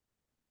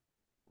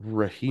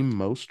 Raheem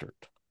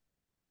Mostert.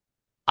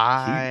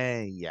 He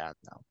Yeah,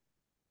 no.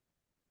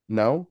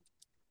 no.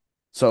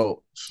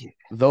 So Yeah.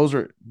 those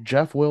are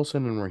Jeff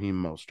Wilson and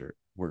Raheem Mostert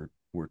were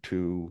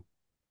two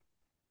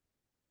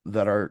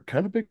that are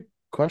kind of big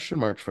question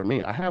marks for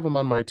me. I have them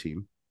on my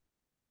team,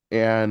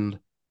 and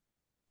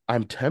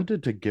I'm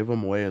tempted to give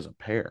them away as a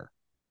pair,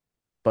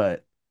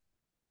 but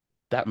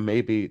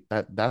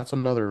that's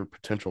another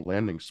potential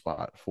landing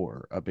spot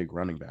for a big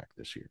running back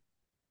this year.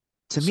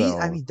 To me,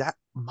 I So, mean that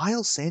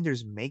Miles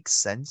Sanders makes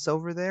sense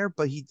over there,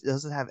 but he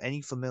doesn't have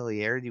any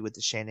familiarity with the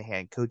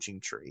Shanahan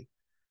coaching tree.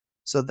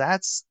 So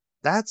that's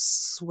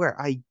where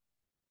I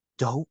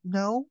don't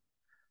know.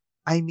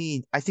 I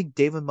mean, I think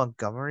David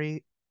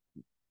Montgomery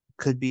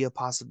could be a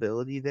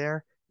possibility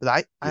there,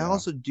 but I yeah,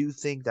 also do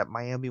think that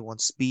Miami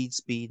wants speed,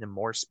 speed, and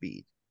more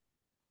speed.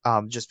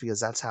 Just because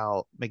that's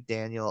how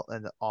McDaniel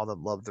and all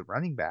them love the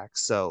running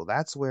backs. So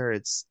that's where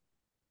it's.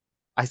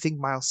 I think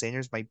Miles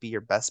Sanders might be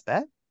your best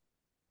bet.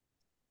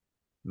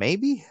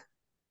 Maybe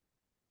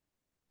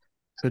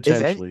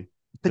if any, potentially,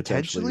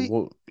 potentially. potentially.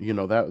 Well,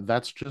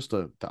 that's just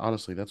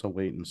honestly, that's a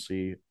wait and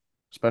see,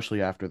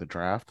 especially after the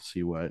draft,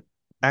 see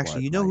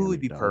Actually, what you know who would Miami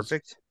be does.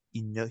 perfect?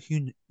 You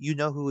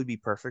know who would be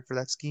perfect for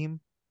that scheme?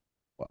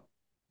 What?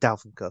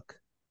 Dalvin Cook.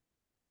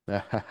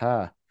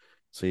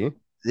 See,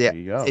 Yeah, there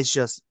you go. it's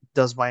just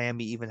does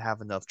Miami even have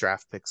enough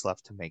draft picks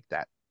left to make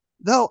that?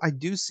 Though I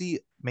do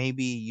see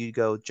maybe you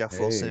go Jeff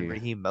Wilson and Hey,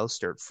 Raheem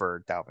Mostert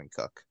for Dalvin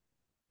Cook.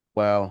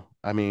 well,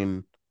 I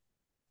mean,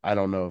 I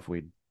don't know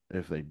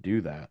if they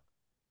do that,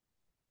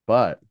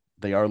 but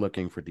they are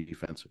looking for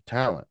defensive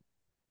talent.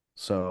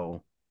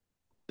 So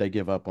they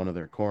give up one of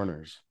their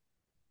corners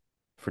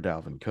for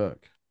Dalvin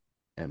Cook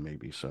and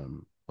maybe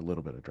a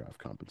little bit of draft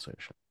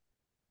compensation.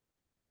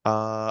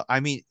 I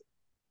mean,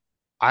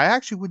 I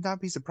actually would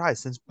not be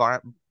surprised since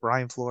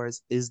Brian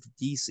Flores is the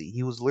DC.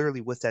 He was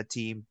literally with that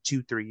team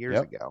 2, 3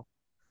 years Yep. ago,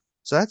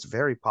 so that's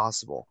very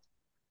possible.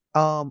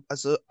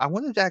 So I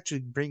wanted to actually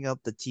bring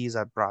up the teas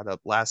I brought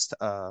up last,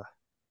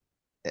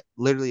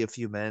 literally a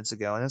few minutes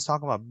ago, and let's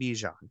talk about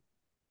Bijan.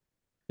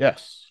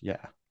 Yes.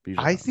 Yeah.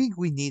 I Bijan. think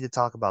we need to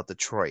talk about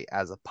Detroit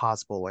as a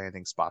possible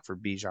landing spot for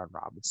Bijan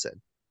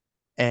Robinson.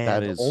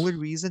 That And the is only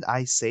reason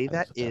I say that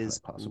is that a is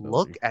definite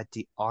look possibility. at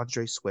the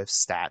Andre Swift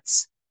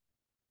stats.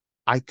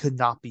 I could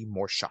not be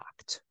more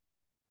shocked.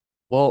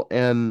 Well,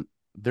 and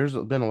there's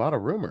been a lot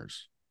of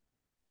rumors.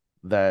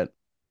 that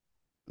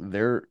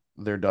they're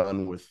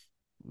done with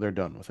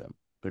him.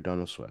 They're done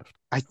with Swift.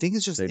 I think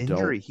it's just They don't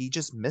injury. He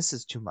just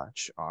misses too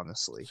much,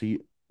 honestly. see,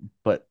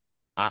 but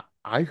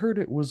I heard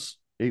it was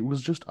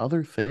just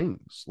other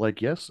things.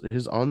 Like yes,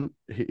 his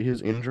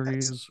That's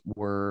injuries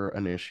were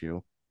an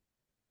issue,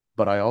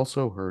 but I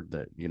also heard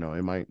that,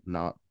 it might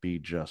not be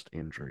just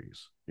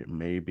injuries. It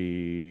may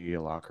be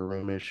a locker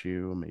room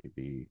issue,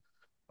 maybe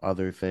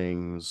other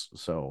things.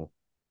 So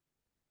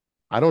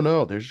I don't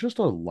know. There's just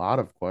a lot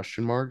of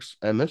question marks,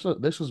 and this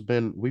has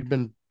been we've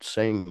been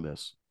saying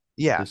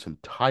yeah, this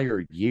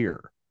entire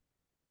year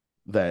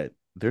that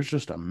there's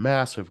just a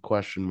massive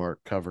question mark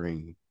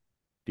covering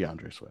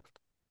DeAndre Swift,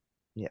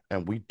 yeah,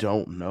 and we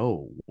don't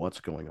know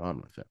what's going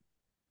on with him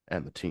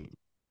and the team.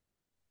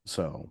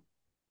 So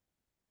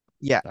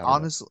yeah. I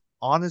don't know.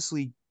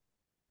 Honestly,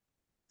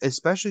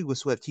 especially with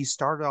Swift, he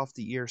started off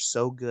the year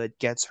so good,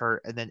 gets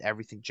hurt, and then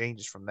everything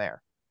changes from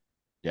there.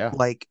 Yeah.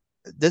 Like,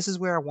 this is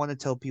where I want to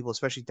tell people,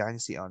 especially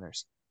dynasty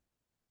owners,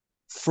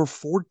 for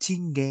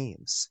 14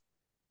 games,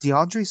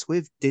 DeAndre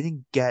Swift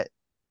didn't get,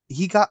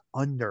 he got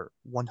under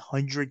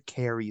 100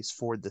 carries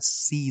for the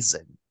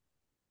season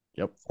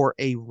Yep. for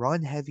a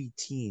run heavy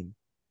team,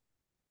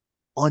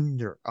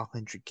 under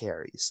 100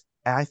 carries.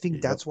 And I think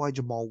Yep. that's why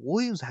Jamal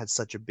Williams had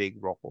such a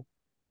big role.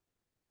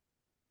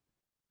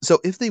 So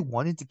if they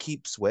wanted to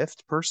keep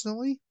Swift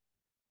personally,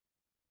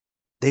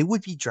 they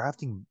would be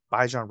drafting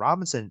Bijan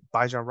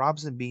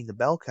Robinson being the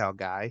bell cow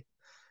guy,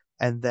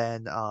 and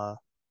then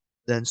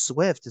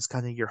Swift is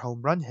kind of your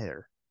home run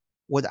hitter.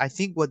 What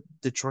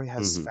Detroit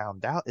has Hmm.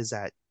 found out is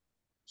that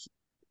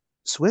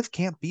Swift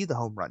can't be the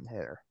home run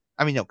hitter.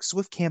 I mean, no,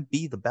 Swift can't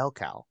be the bell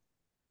cow.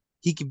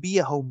 He can be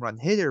a home run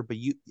hitter, but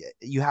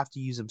you have to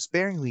use him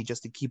sparingly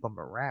just to keep him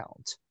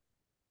around.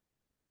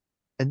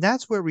 And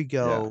that's where we Yeah.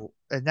 go.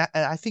 And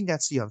I think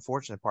that's the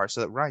unfortunate part.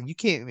 So Ryan, you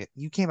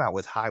came out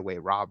with highway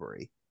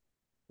robbery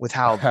with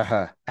how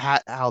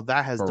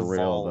that has For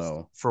real devolved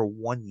though. for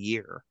 1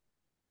 year.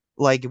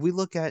 Like if we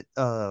look at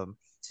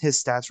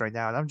his stats right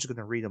now, and I'm just going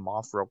to read them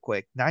off real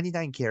quick.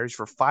 99 carries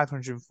for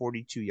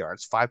 542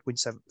 yards,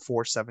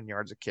 5.747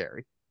 yards a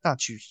carry. Not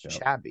too Yep.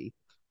 shabby,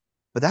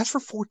 but that's for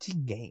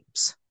 14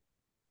 games.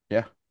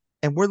 Yeah.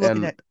 And we're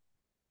looking And at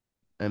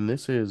and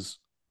this is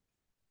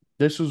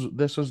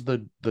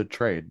the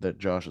trade that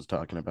Josh is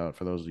talking about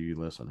for those of you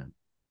listening.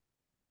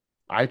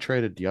 I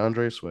traded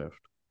DeAndre Swift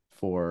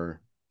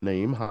for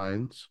Naeem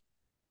Hines,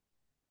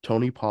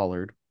 Tony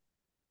Pollard,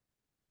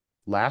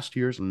 last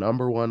year's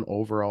number one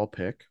overall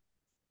pick,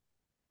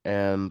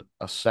 and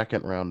a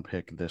second round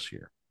pick this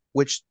year.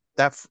 which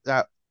that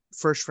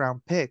first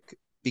round pick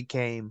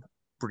became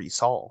Brees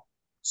Hall.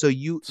 So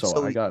you So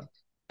so I got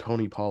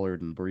Tony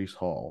Pollard and Brees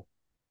Hall.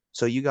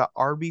 so you got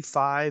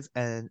RB5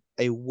 and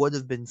a would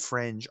have been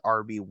fringe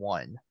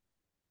RB1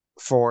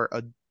 for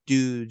a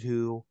dude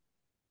who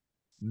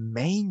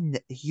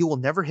he will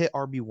never hit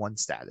RB1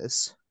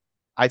 status.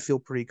 I feel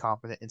pretty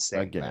confident in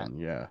saying that. Again,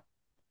 yeah.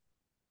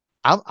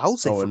 I'll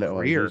say Oh, for and no,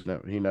 career. he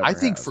I never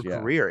think has. for Yeah,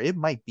 career,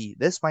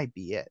 this might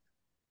be it.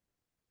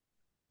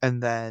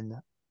 And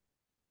then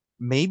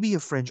maybe a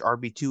fringe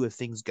RB2 if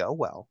things go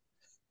well.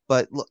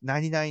 But look,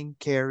 99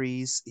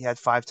 carries, he had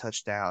 5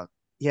 touchdowns.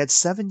 He had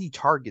 70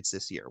 targets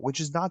this year, which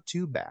is not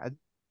too bad.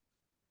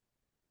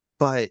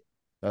 But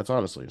that's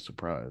honestly a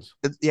surprise.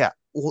 yeah,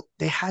 well,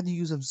 they had to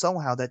use him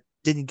somehow that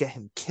didn't get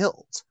him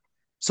killed.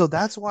 So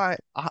that's why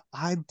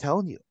I'm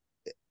telling you,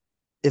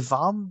 if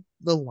I'm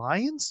the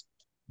Lions,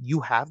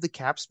 you have the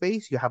cap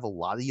space, you have a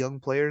lot of young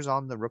players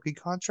on the rookie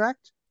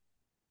contract.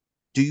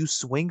 Do you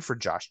swing for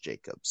Josh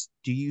Jacobs?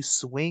 Do you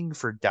swing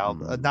for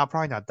Dalvin? Mm, Not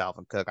probably not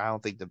Dalvin Cook. I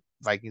don't think the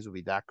Vikings would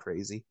be that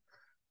crazy.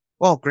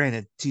 Well,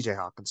 granted, T.J.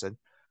 Hawkinson.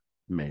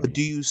 But maybe.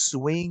 do you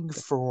swing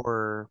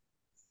for?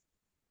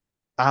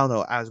 I don't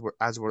know.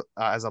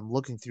 As I'm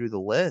looking through the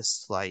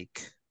list,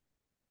 like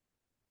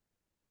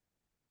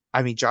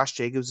I mean, Josh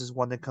Jacobs is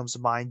one that comes to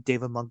mind.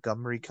 David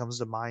Montgomery comes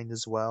to mind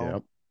as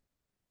well,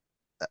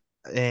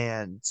 Yep,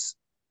 and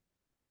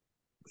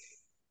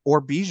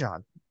or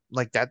Bijan.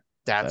 Like that.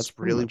 that's That's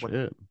pretty really much what.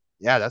 it.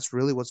 Yeah, that's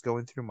really what's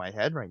going through my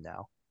head right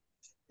now.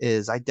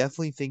 Is I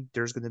definitely think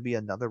there's going to be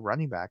another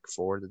running back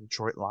for the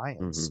Detroit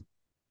Lions.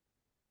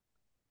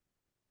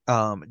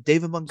 Hmm.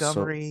 David So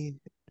Montgomery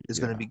is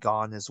going to be yeah.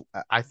 gone as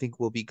I think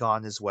will be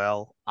gone as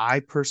well. I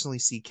personally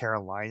see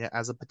Carolina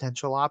as a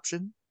potential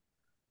option.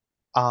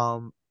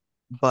 Um,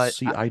 but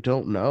See, I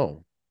don't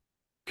know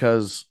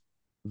because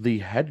the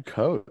head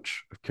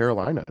coach of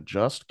Carolina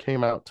just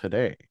came out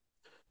today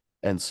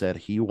and said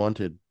he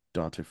wanted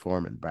Dante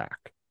Foreman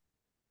back.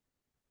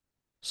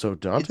 So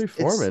it's Dante it's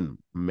Foreman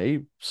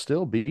may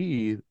still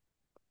be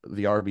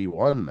the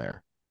RB1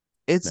 there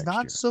it's next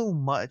not year. so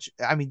much.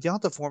 I mean,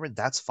 Deontay Foreman,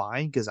 that's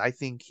fine because I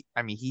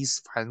mean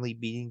he's finally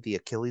beating the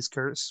Achilles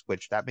curse,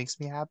 which that makes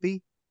me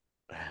happy.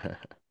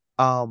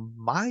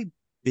 My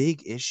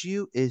big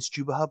issue is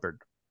Juba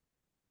Hubbard,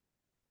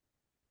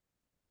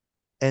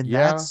 and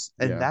Yeah,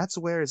 yeah. that's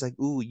where it's like,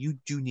 ooh, you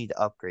do need to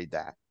upgrade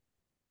that.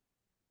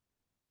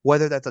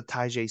 Whether that's a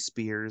Tajay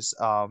Spears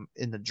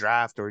in the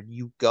draft or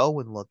you go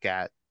and look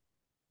at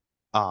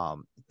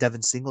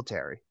Devin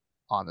Singletary,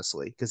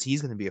 honestly, because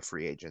he's going to be a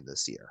free agent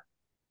this year.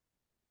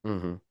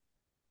 Hmm.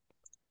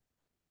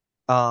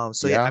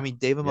 So yeah, I Yeah. mean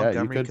David Yeah.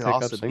 You Montgomery could could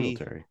pick up also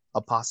be Singletary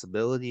a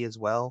possibility as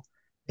well.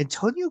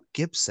 Antonio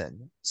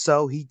Gibson,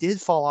 so he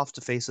did fall off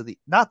the face of the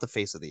not the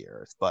face of the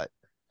earth, but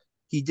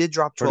he did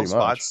drop pretty 12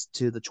 much. spots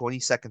to the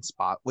 22nd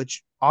spot,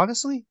 which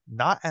honestly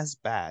not as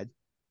bad.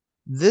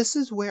 This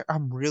is where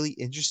I'm really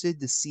interested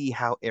to see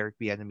how Eric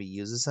Bieniemy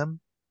uses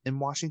him in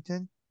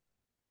Washington,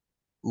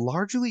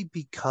 largely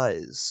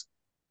because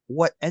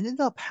what ended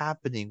up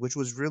happening, which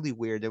was really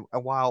weird, and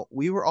while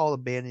we were all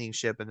abandoning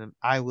ship and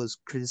I was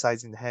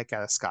criticizing the heck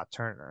out of Scott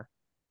Turner,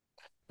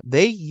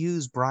 they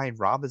used Brian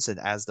Robinson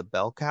as the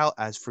bell cow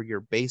as for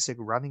your basic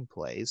running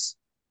plays,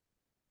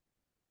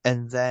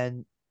 and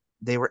then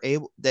they were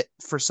able that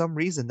for some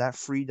reason that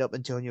freed up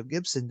Antonio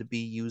Gibson to be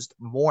used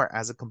more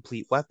as a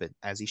complete weapon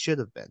as he should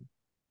have been.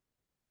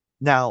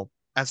 Now,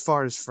 as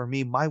far as for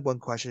me, my one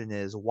question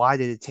is why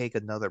did it take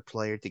another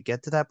player to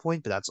get to that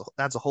point? But that's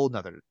a whole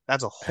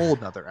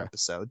nother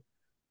episode.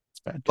 It's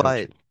bad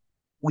But coaching.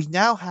 we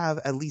now have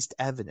at least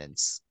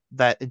evidence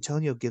that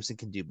Antonio Gibson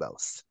can do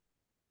both.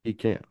 He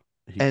can.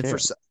 He And for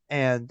can.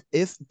 and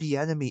if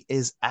Bieniemy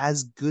is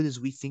as good as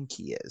we think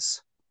he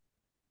is,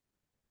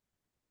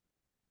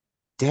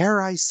 dare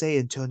I say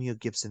Antonio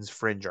Gibson's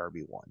fringe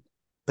RB1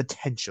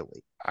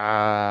 potentially.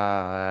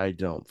 I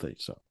don't think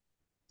so.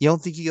 You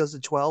don't think he goes to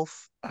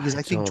 12? Because I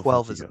I think don't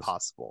think 12 he is goes.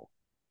 impossible.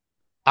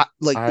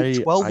 Like I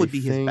 12 I would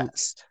be his think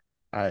best.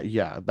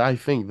 yeah, I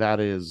think that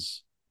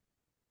is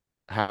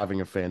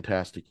having a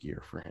fantastic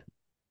year for him.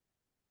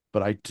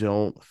 But I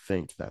don't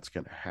think that's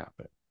going to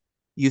happen.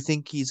 You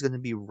think he's going to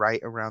be right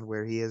around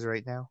where he is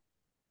right now?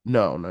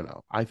 No, no,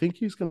 no. I think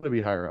he's going to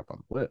be higher up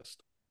on the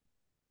list.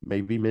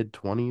 Maybe mid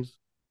 20s.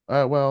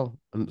 Well,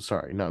 I'm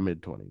sorry, not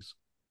mid 20s.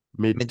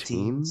 Mid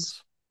Mid-teens?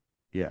 teens.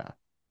 Yeah.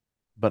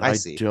 But I I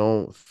see.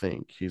 don't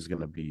think he's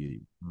going to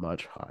be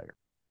much higher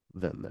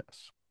than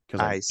this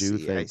because I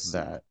see. I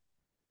see.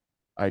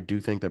 I do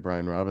think that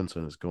Brian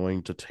Robinson is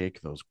going to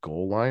take those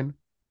goal line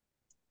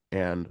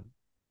and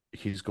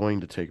he's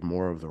going to take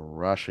more of the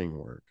rushing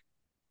work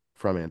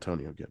from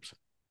Antonio Gibson.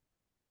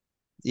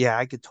 Yeah,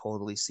 I could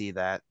totally see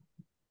that.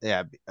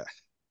 Yeah,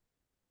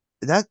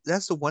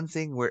 that's the one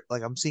thing where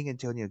like I'm seeing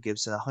Antonio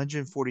Gibson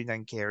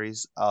 149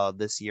 carries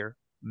this year.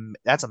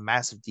 That's a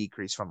massive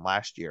decrease from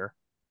last year,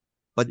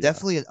 but Yeah.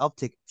 definitely an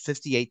uptick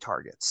 58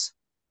 targets.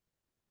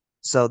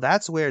 So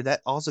that's where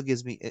that also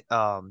gives me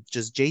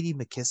just JD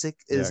McKissick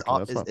Yeah, because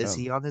that's not is bad.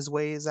 he on his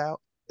way is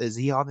out? Is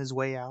he on his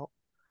way out?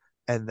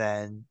 And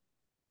then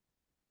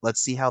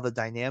let's see how the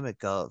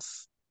dynamic of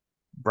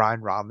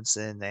Brian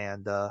Robinson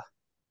and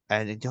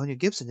Antonio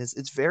Gibson is.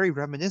 It's very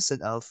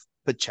reminiscent of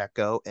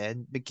Pacheco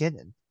and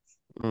McKinnon.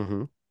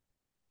 Hmm.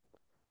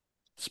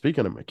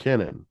 Speaking of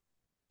McKinnon,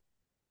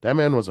 that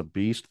man was a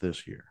beast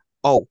this year.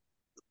 Oh,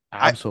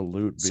 I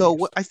Absolute so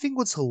what beast. I think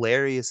what's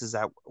hilarious is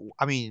that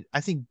I mean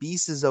I think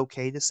Beast is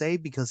okay to say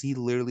because he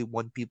literally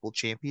won people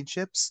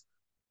championships,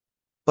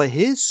 but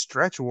his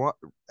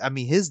I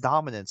mean his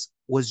dominance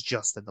was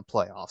just in the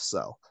playoffs.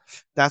 So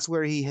that's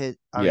where he hit.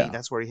 I mean Yeah.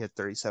 that's where he hit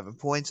 37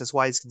 points. That's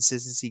why his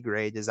consistency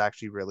grade is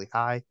actually really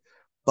high.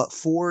 But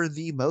for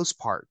the most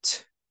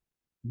part,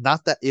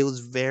 not that it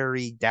was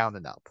very down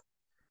and up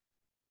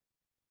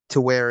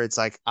to where it's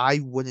like I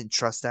wouldn't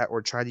trust that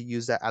or try to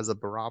use that as a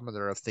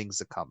barometer of things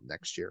to come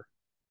next year.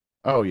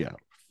 Oh yeah.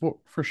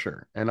 For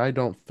sure. And I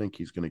don't think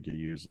he's going to get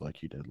used like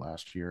he did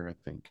last year.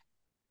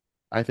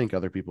 I think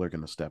other people are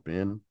going to step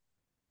in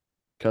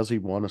because he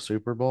won a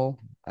Super Bowl.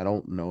 I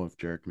don't know if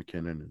Jerick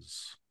McKinnon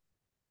is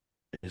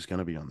going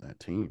to be on that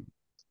team.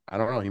 I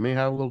don't know. He may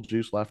have a little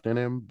juice left in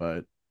him,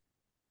 but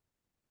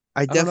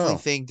I I don't definitely know.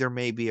 think there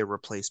may be a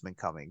replacement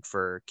coming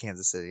for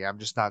Kansas City. I'm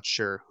just not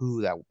sure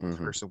who that Hmm.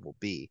 person will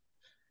be.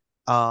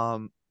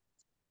 Um,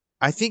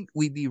 I think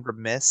we'd be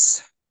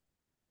remiss,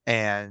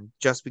 and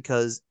just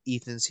because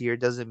Ethan's here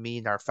doesn't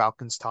mean our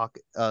Falcons talk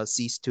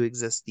cease to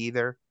exist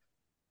either.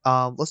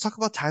 Let's talk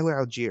about Tyler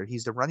Algier.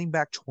 He's the running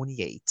back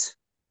 28.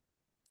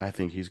 I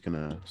think he's going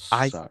to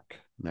I suck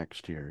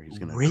next year. He's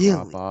going to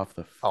drop really, off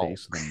the oh,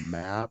 face of the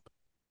map.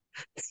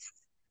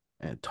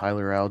 And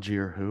Tyler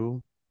Algier,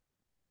 who?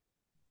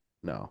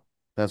 No,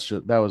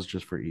 that was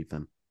just for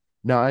Ethan.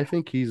 No,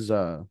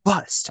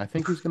 bust. I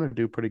think he's gonna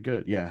do pretty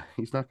good. Yeah,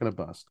 he's not gonna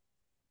bust.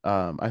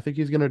 I think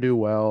he's gonna do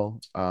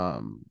well.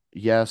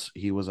 Yes,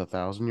 he was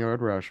 1,000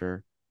 yard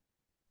rusher,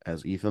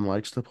 as Ethan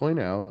likes to point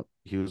out.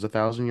 He was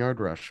 1,000 yard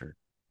rusher,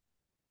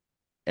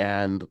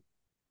 and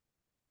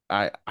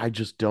I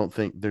just don't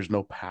think there's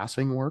no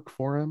passing work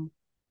for him.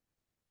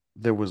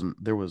 There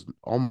was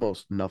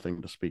almost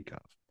nothing to speak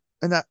of,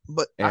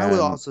 But I would and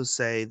also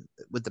say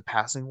with the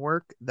passing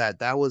work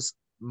that was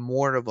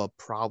more of a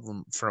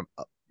problem from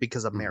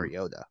because of mhm,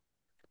 Mariota.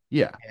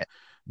 yeah. Yeah,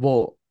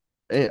 Well,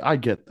 I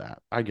get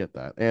that. I get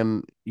that.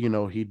 And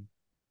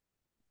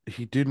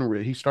he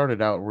didn't he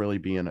started out really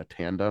being a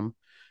tandem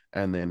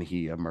and then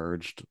he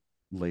emerged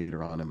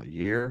later on in the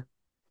year.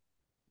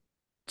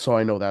 So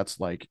I know that's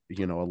like,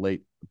 a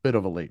late bit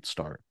of a late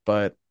start,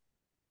 but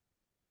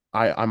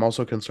I'm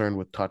also concerned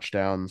with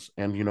touchdowns,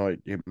 and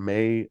it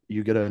may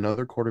you get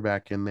another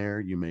quarterback in there,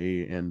 you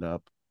may end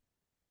up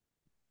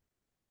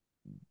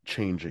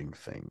changing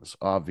things.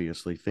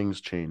 Obviously,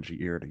 things change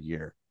year to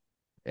year,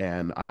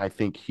 and I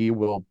think he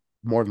will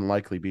more than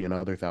likely be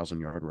another 1,000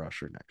 yard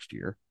rusher next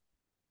year.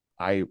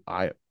 I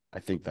I I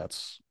think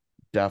that's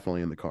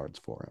definitely in the cards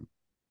for him,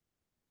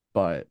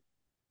 but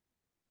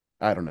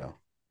I don't know.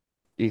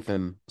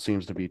 Ethan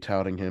seems to be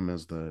touting him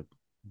as the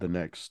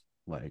next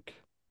like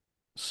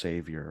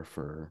savior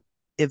for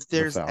If the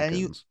there's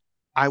any, Falcons.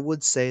 I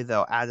would say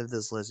though, out of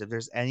this list, if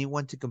there's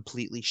anyone to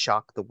completely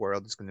shock the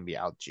world, it's going to be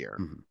Algier.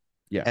 Mhm.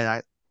 Yeah.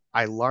 And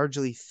I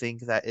largely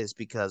think that is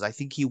because I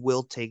think he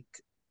will take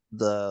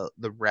the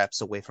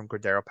reps away from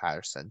Cordero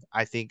Patterson.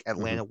 I think Mhm.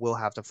 Atlanta will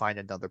have to find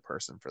another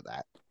person for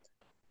that.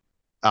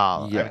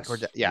 I mean, Yes.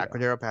 Yeah, Yeah.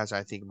 Cordero Patterson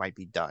I think might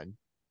be done,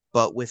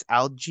 but with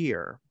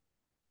Algier,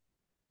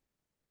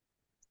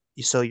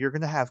 so you're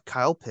going to have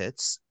Kyle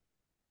Pitts.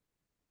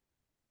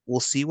 We'll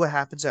see what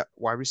happens at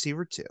wide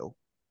receiver two.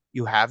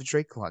 You have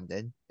Drake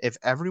London. If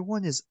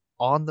everyone is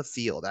on the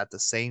field at the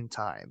same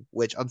time,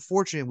 which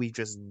unfortunately we've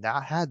just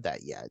not had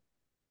that yet,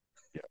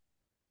 Yeah.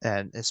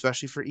 and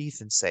especially for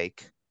Ethan's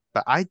sake.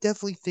 But I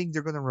definitely think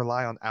they're going to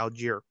rely on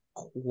Algier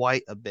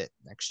quite a bit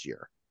next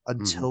year Mhm.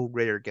 until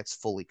Ritter gets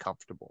fully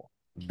comfortable.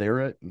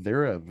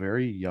 They're a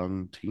very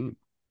young team,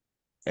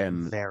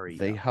 and Very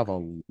they young. have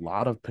a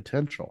lot of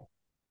potential.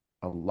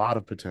 A lot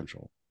of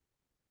potential.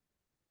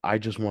 I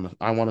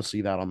want to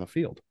see that on the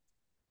field.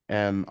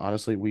 And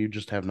honestly, we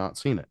just have not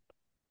seen it.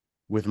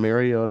 With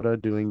Mariota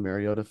doing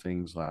Mariota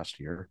things last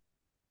year,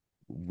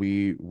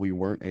 we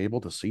weren't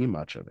able to see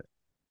much of it.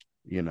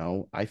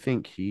 I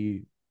think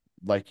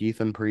like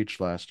Ethan preached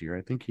last year,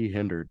 I think he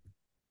hindered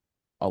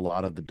a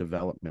lot of the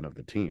development of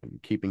the team,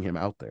 keeping him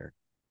out there.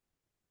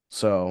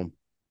 So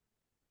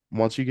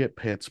once you get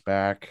Pitts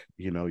back,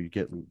 you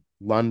get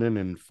London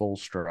in full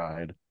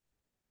stride,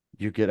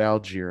 you get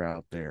Algier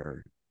out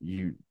there,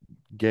 you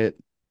get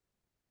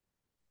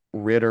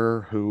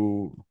Ritter,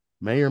 who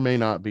may or may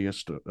not be a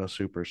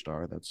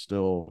superstar. That's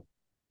still,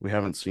 we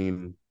haven't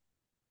seen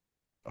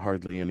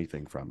hardly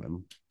anything from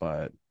him,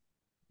 but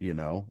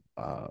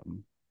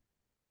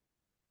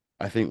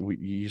I think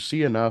you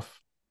see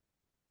enough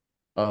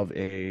of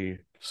a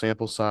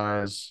sample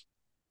size.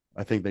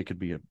 I think they could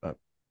be a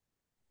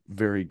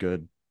very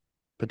good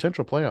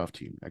potential playoff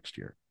team next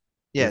year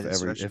Yeah,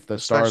 if the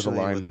stars especially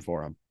align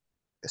for them.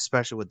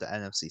 with the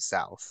NFC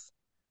South.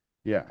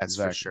 Yeah, That's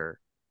for exactly. sure.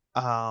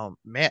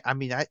 Man, I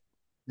mean, I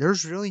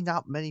there's really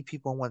not many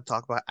people I want to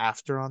talk about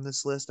after on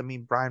this list. I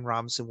mean, Brian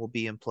Robinson will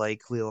be in play,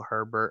 Khalil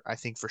Herbert, I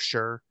think for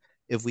sure.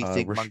 If we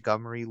think Rash-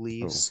 Montgomery oh,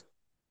 leaves,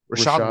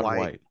 Rashad Rashad White,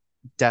 White.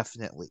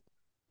 definitely.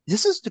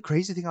 This is the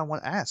crazy thing I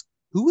want to ask.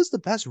 Who was the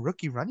best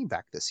rookie running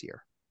back this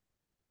year?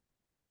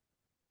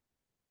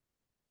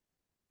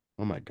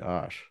 Oh my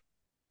gosh.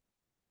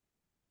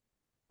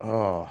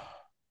 Oh,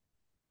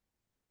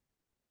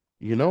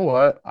 you know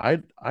what?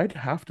 I'd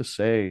have to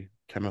say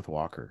Kenneth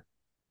Walker.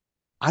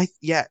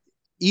 Yeah,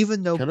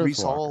 even though Kenneth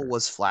Brees Hall Walker.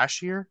 was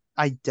flashier,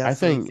 I I definitely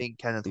think, think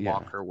Kenneth yeah,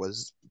 Walker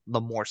was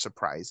the more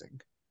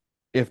surprising.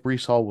 if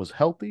Brees Hall was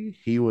healthy,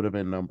 he would have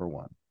been number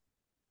one.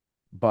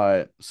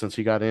 But since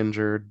he got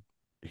injured,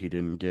 he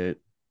didn't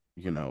get,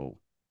 you know,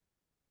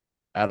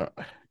 I don't,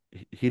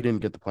 he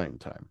didn't get the playing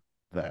time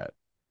that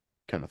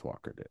Kenneth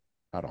Walker did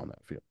out on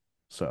that field.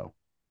 So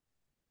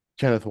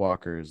Kenneth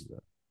Walker is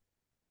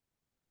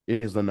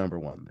the number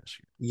one this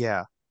year.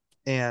 Yeah.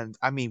 And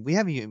I mean, we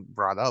haven't even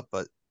brought up,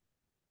 but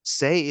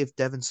say if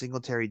Devin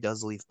Singletary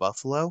does leave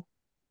Buffalo,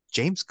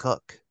 James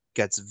Cook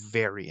gets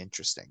very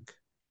interesting.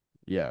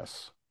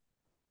 Yes.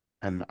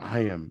 And I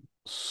am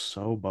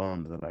so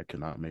bummed that I could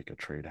not make a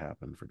trade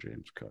happen for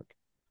James Cook.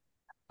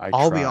 I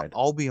tried.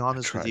 I'll be I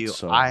honest with tried you.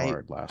 so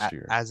hard last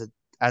year.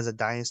 As a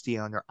dynasty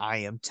owner, I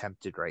am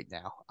tempted right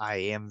now. I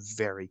am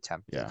very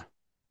tempted. Yeah.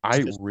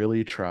 I Just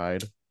really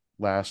tried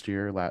last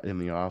year in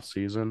the off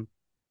season.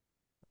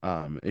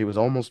 It was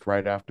almost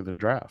right after the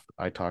draft.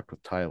 I talked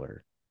with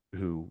Tyler,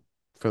 who,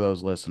 for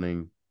those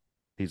listening,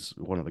 he's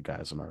one of the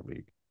guys in our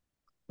league.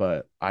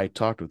 But I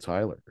talked with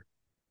Tyler,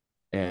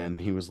 and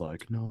he was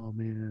like, "No,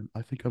 man,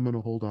 I think I'm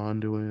gonna hold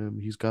on to him.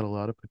 He's got a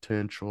lot of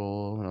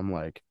potential." And I'm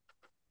like,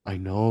 "I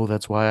know,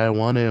 that's why I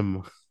want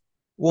him.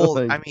 well,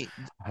 I Like, mean,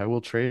 I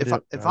will trade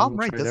it. if I I'm will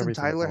right, trade doesn't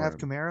everything Tyler for have him."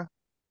 Kamara?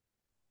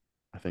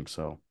 I think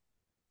so.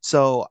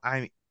 So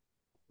I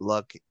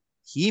look,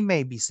 he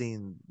may be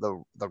seeing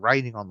the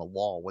writing on the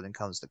wall when it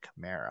comes to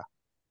Kamara.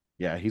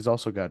 Yeah, he's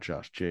also got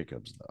Josh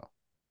Jacobs though.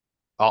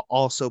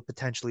 Also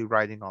potentially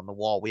writing on the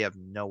wall. We have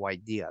no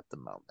idea at the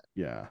moment.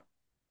 Yeah,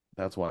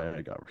 that's why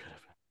I got rid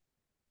of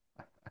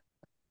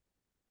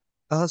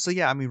So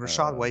yeah, I mean, him.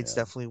 Rashad Oh White's man.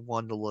 definitely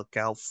one to look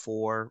out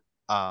for.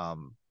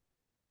 Um,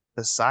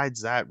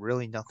 Besides that,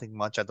 really nothing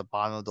much at the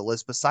bottom of the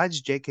list.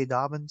 Besides J.K.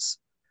 Dobbins,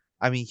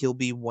 I mean, he'll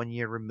be 1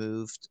 year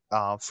removed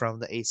from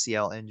the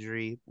ACL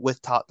injury.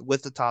 With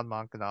the Todd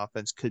Monken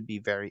offense, could be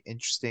very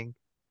interesting.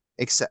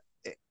 Except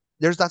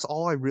that's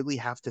all I really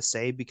have to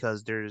say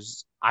because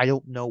there's I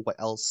don't know what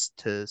else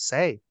to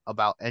say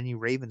about any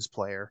Ravens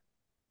player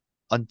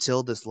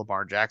until this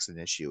Lamar Jackson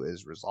issue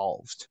is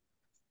resolved.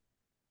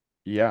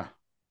 Yeah,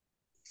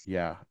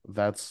 yeah,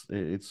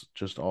 it's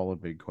just all a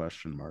big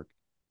question mark.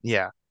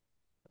 Yeah.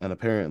 And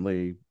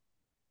apparently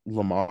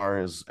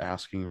Lamar is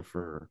asking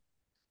for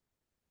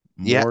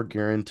Yeah. more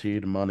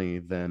guaranteed money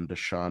than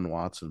Deshaun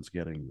Watson's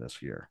getting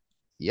this year,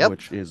 Yep.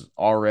 which is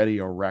already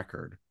a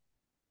record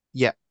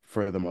Yeah.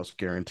 for the most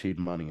guaranteed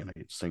money in a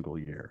single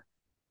year.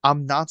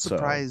 I'm not So,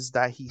 surprised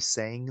that he's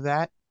saying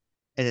that.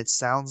 And it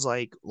sounds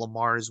like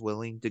Lamar is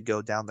willing to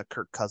go down the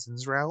Kirk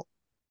Cousins route.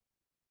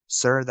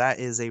 Sir, that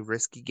is a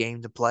risky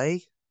game to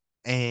play.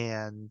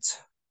 And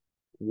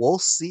we'll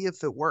see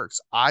if it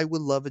works. I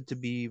would love it to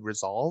be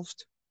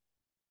resolved,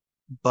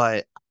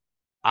 but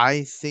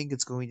I think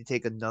it's going to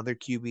take another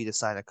QB to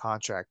sign a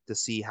contract to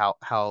see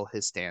how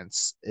his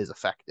stance is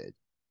affected.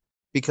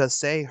 Because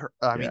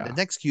I mean, the yeah.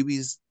 next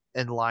QBs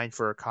in line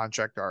for a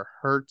contract are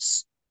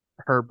Hurts,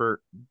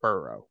 Herbert,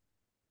 Burrow.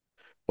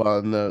 Well,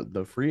 and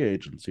the free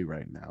agency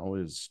right now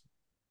is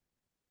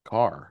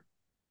Carr,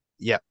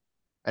 Yep,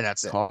 and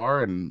that's it.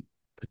 Carr, and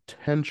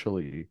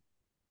potentially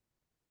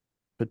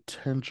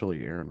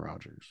Aaron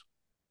Rodgers.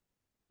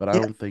 But I Yeah,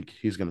 don't think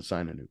he's going to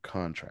sign a new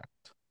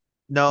contract.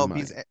 He no,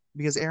 might,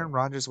 because Aaron but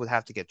Rodgers would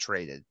have to get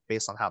traded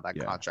based on how that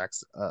yeah,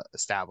 contract's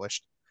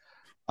established.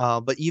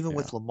 But even yeah,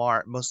 with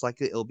Lamar, most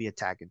likely it'll be a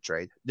tag and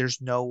trade.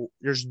 There's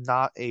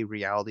not a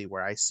reality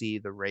where I see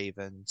the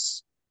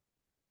Ravens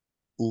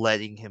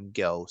letting him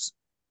go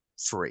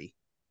free.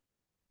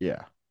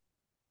 yeah,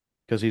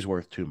 because he's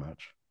worth too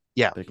much.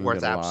 Yeah, They can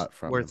get a lot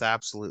from worth him.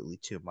 absolutely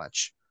too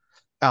much.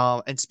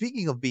 And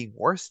speaking of being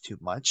worth too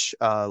much,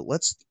 I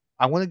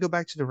want to go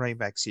back to the running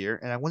backs here,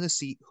 and I want to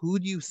see who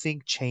do you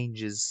think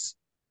changes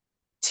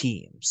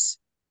teams?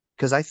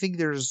 Because I think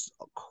there's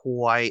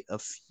quite a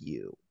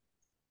few.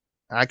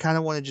 And I kind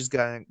of want to just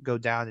go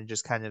down and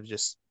just kind of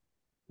just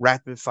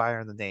rapid fire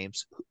on the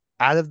names.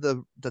 Out of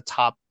the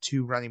top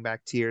two running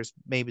back tiers,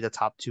 maybe the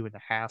top two and a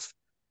half,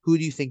 who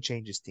do you think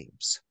changes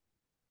teams?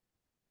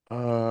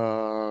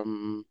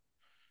 Um,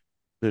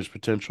 there's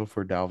potential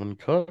for Dalvin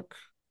Cook.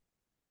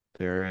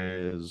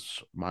 There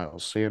is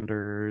Miles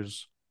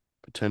Sanders,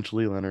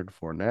 potentially Leonard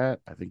Fournette.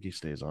 I think he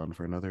stays on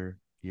for another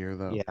year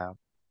though. Yeah,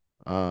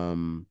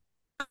 Um,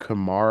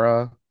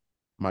 Kamara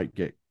might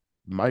get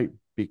might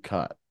be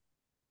cut,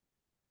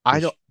 I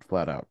don't just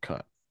flat out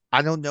cut.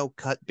 I don't know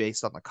cut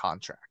based on the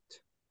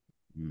contract.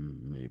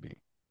 Maybe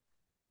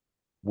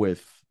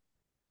with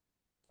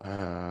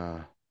uh,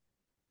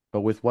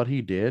 but with what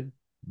he did,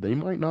 they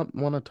might not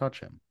want to touch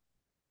him.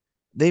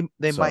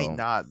 They might So,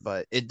 not,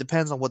 but it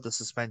depends on what the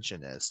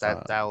suspension is.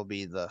 That uh, will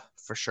be the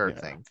for sure yeah,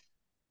 thing.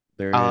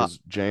 there Uh, is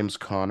James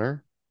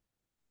Conner.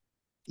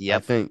 I yep.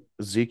 think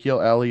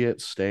Ezekiel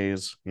Elliott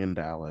stays in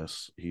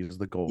Dallas. He's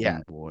the Yeah.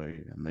 golden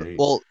boy, and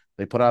Well,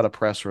 they put out a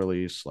press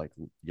release like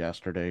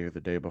yesterday or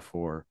the day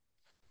before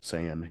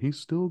saying he's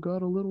still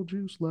got a little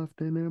juice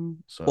left in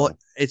him. well, So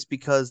it's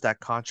because that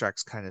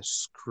contract's kind of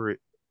screwed.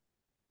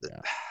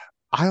 yeah,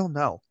 I don't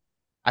know.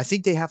 I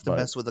think they have to but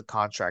mess with the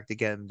contract to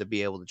get him to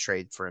be able to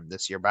trade for him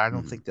this year, but I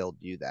don't mhm. think they'll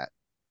do that.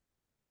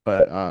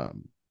 but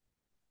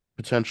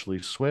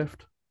potentially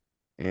Swift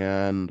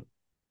and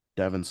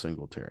Devin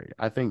Singletary.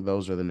 I think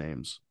those are the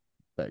names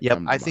that Yep,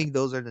 come to I mind think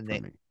those are the for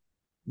names. me.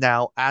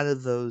 Now out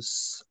of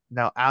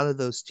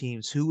those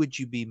teams, who would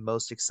you be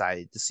most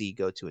excited to see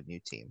go to a new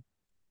team?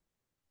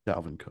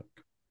 Dalvin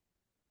Cook.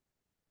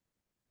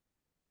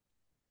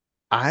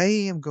 I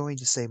am going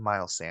to say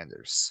Miles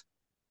Sanders,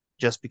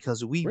 just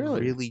because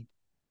Really?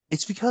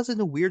 it's because in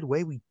a weird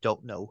way we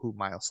don't know who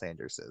Miles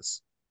Sanders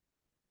is.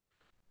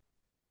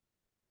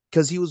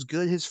 Because he was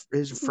good his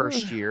Uh,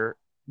 first year,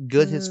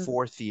 good his uh,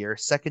 fourth year,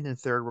 second and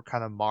third were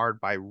kind of marred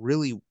by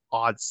really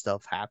odd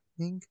stuff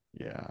happening.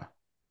 yeah.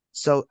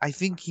 So I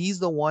think he's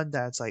the one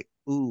that's like,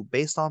 ooh,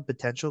 based on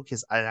potential,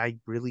 because I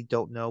really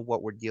don't know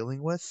what we're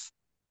dealing with.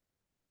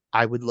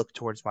 I would look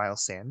towards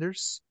Miles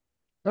Sanders.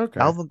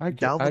 Okay. I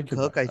Dalvin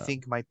could buy Cook, I that.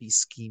 think, might be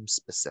scheme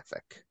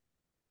specific.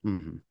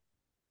 Hmm.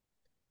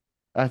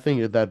 I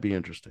think that'd be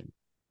interesting.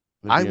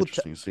 It'd I be will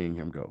interesting seeing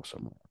him go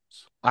somewhere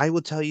else. I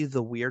will tell you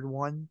the weird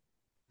one.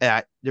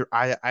 I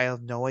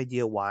have no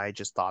idea why I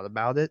just thought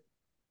about it.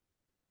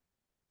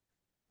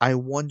 I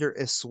wonder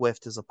if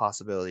Swift is a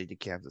possibility to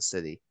Kansas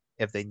City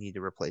if they need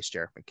to replace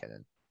Jarek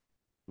McKinnon.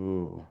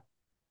 Ooh.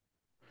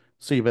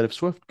 See, but if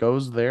Swift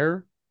goes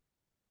there,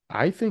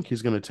 I think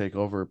he's going to take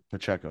over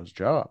Pacheco's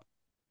job.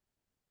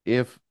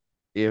 If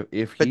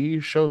if But he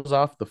shows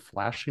off the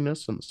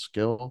flashiness and the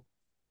skill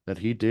that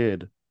he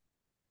did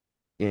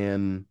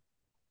in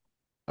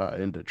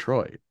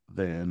Detroit,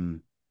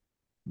 then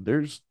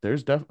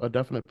a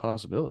definite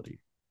possibility.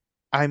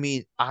 I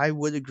mean, I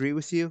would agree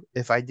with you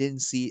if I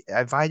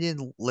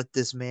didn't let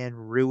this man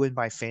ruin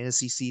my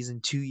fantasy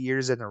season 2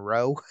 years in a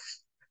row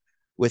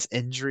with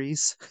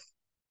injuries,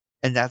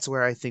 and that's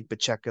where I think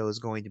Pacheco is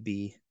going to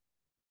be.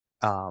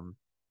 Um,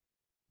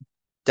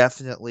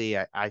 Definitely,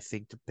 I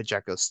think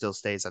Pacheco still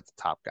stays at the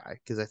top guy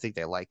because I think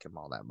they like him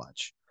all that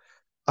much.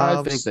 I Um,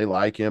 think s- they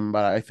like him,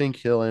 but I think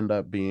he'll end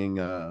up being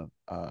a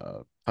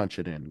punch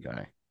it in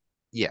guy.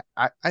 yeah,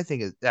 I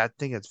think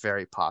it's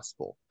very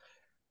possible.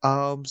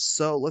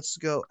 So let's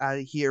go out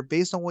of here.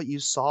 Based on what you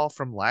saw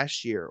from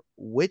last year,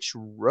 which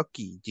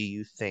rookie do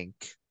you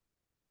think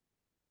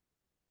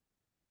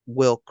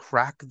will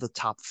crack the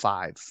top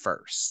five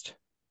first?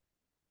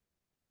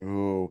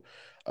 Ooh,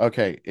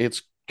 okay.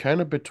 It's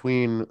kind of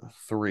between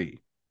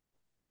three: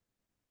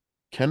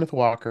 Kenneth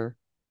Walker,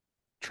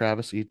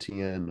 Travis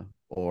Etienne,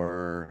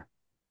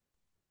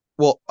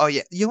 Well, oh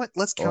yeah, you know what?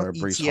 Let's count or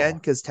Brees ETN Hall.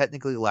 because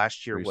technically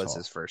last year Brees was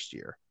his Hall. first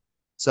year.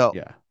 So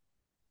Yeah.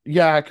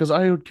 Yeah, because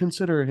I would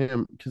consider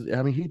him because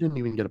I mean he didn't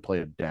even get to play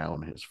it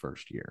down his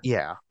first year.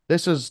 yeah,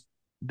 This is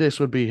this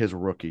would be his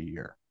rookie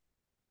year.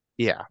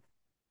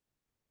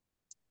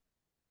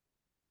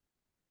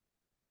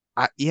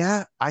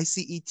 yeah, I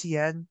see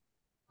ETN.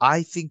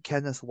 I think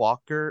Kenneth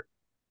Walker.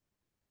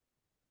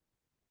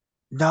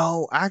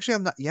 No, actually,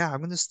 I'm not. Yeah, I'm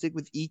gonna stick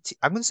with ET.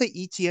 I'm gonna say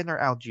ETN or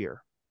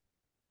Algier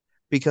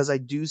because I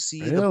do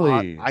see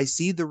Really? I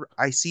see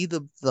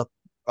the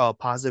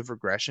positive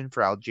regression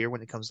for Algier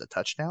when it comes to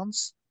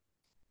touchdowns.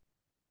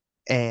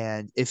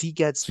 And if he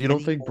gets So you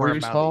don't any think more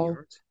amount of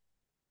yards,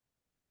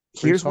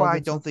 Brees here's Hall why I gets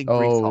don't up? think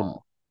Brees Oh,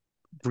 Hall.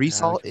 Brees yeah,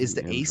 Hall because of is the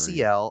the injury.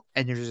 ACL,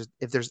 and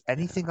if there's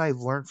anything Yeah, I've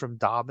learned from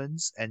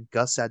Dobbins and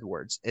Gus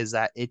Edwards is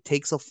that it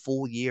takes a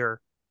full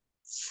year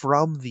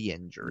from the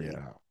injury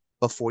yeah,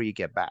 before you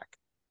get back.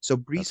 So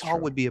Brees that's Hall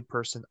true. would be a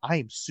person I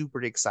am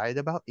super excited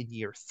about in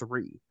year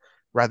three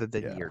rather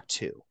than Yeah. year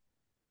two.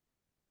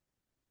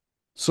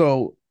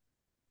 So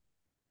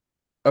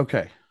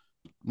okay,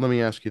 let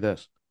me ask you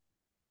this.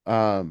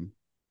 Um,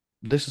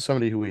 this is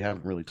somebody who we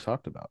haven't really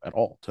talked about at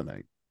all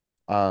tonight.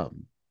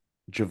 Um,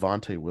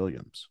 Javonte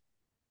Williams,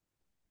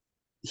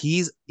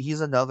 He's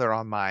another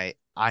on my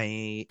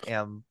I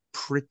am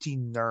pretty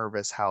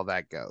nervous how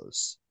that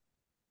goes.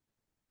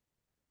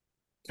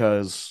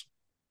 because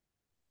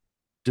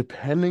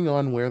depending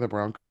on where the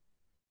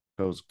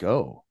Broncos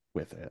go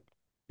with it,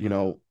 you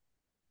know,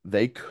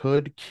 they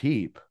could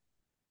keep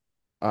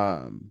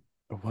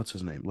what's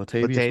his name?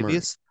 Latavius Murray.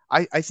 Latavius,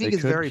 I They think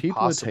it's could very keep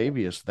possible.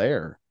 Latavius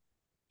there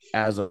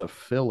as a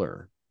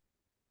filler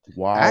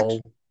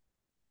while Actually,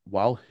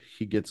 while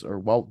he gets or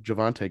while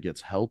Javante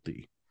gets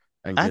healthy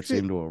and gets actually,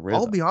 into a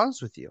I'll rhythm. be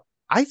honest with you.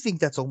 I think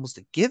that's almost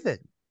a given.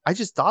 I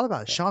just thought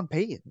about it. Yeah. Sean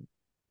Payton.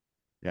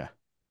 Yeah.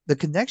 The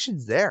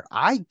connection's there.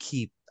 I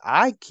keep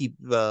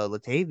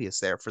Latavius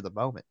there for the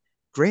moment.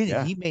 Granted,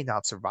 Yeah. he may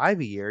not survive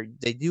a year.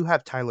 They do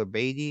have Tyler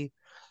Beatty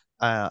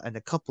and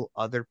a couple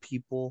other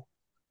people,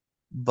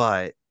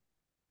 but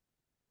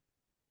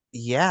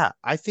yeah,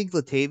 I think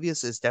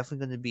Latavius is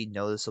definitely going to be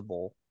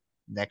noticeable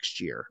next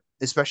year,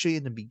 especially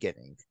in the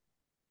beginning.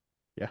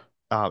 Yeah.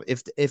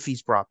 If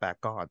he's brought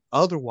back on.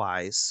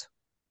 Otherwise,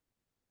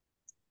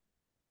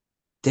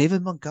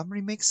 David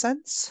Montgomery makes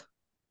sense.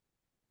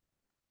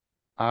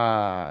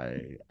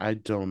 I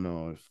don't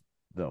know if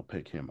they'll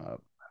pick him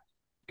up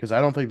because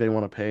I don't think they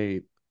want to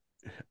pay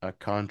a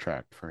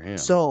contract for him.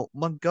 So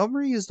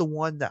Montgomery is the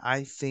one that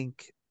I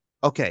think.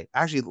 Okay,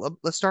 actually,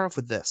 let's start off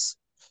with this.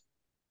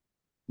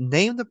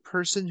 Name the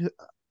person who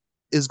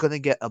is going to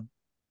get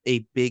a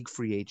big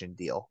free agent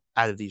deal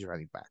out of these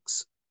running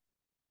backs.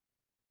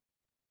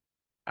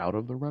 Out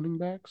of the running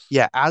backs?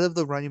 Yeah, out of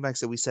the running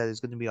backs that we said is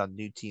going to be on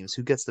new teams,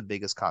 who gets the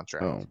biggest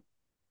contract? Oh.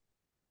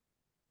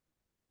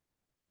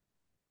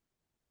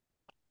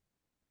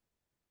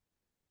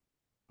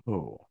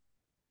 Oh.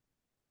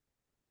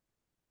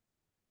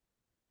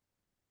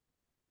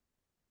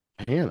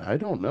 Man, I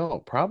don't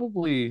know.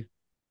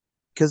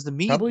 Because to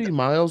me, Probably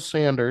Miles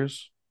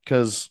Sanders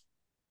because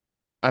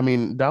I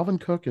mean Dalvin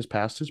Cook is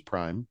past his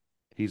prime.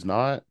 He's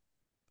not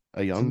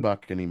a young to,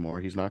 buck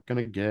anymore. He's not going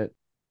to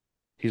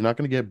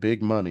get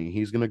big money.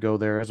 He's going to go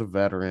there as a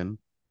veteran,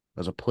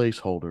 as a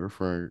placeholder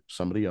for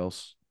somebody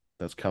else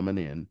that's coming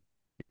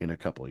in a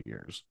couple of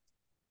years.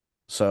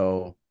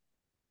 So,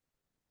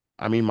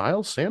 I mean,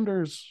 Miles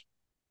Sanders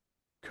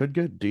could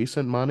get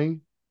decent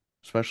money,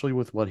 especially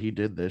with what he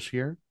did this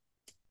year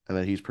and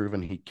that he's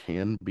proven he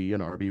can be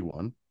an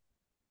RB1.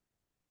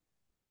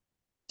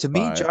 to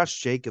me, But Josh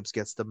Jacobs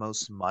gets the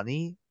most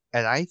money,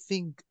 and I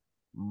think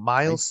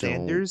I Miles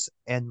don't, Sanders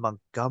and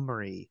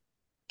Montgomery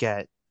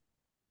get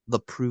the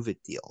prove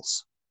it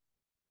deals.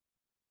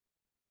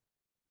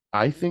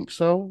 I think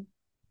so.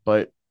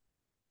 But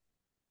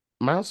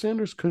Miles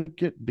Sanders could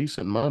get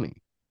decent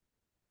money.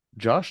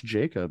 Josh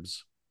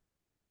Jacobs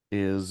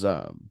is,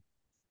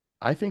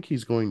 I think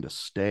he's going to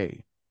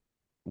stay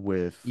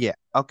with, Yeah,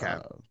 okay. uh,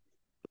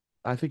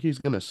 I think he's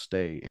going to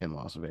stay in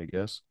Las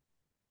Vegas.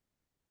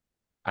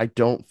 I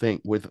don't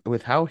think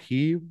with how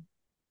he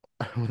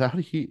without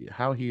he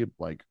how he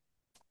like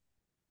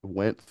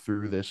went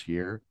through this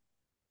year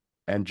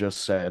and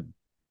just said,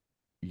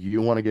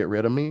 "You want to get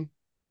rid of me?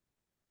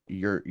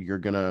 You're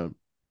gonna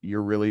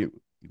you're really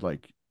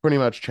like pretty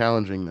much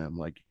challenging them.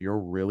 Like you're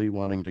really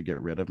wanting to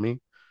get rid of me.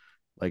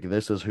 Like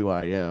this is who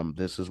I am.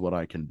 This is what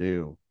I can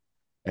do,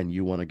 and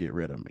you want to get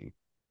rid of me."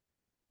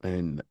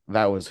 And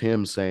that was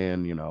him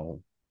saying,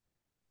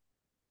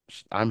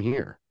 I'm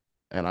here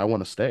and I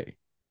want to stay.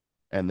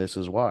 And this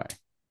is why.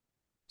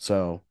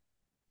 So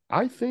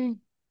I think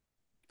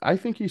I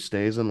think he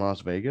stays in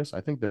Las Vegas.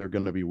 I think they're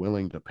going to be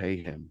willing to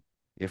pay him.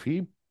 If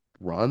he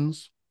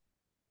runs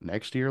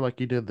next year like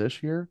he did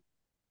this year,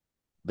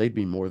 they'd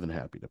be more than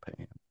happy to pay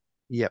him.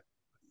 Yep.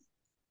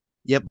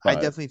 Yep. I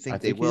But definitely I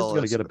think they think he's will.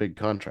 going to get a big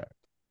contract.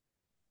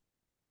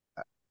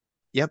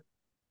 Yep.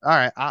 All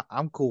right.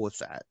 I'm cool with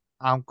that.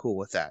 I'm cool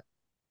with that.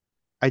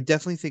 I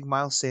definitely think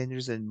Miles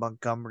Sanders and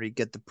Montgomery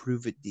get the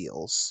prove it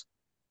deals.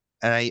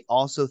 And I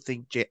also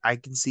think I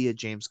can see a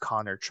James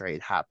Conner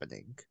trade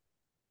happening.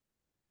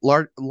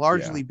 Yeah.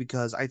 Largely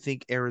because I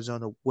think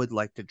Arizona would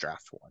like to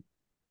draft one.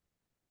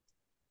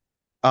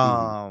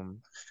 Mm-hmm.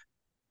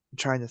 I'm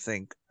trying to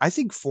think. I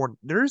think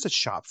there is a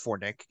shot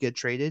Fournette could get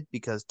traded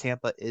because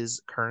Tampa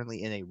is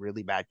currently in a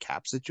really bad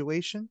cap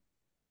situation.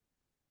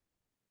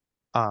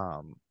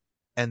 Um,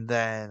 and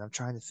then I'm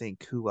trying to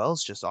think who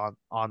else just on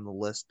the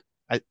list.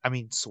 I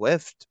mean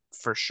Swift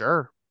for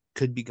sure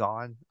could be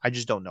gone. I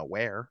just don't know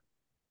where.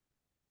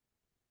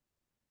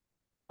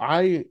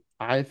 I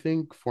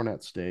think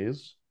Fournette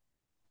stays.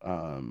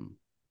 Um,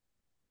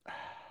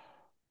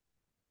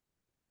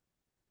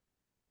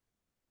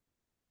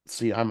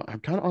 see, I'm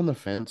kind of on the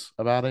fence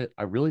about it.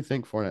 I really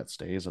think Fournette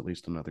stays at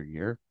least another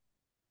year.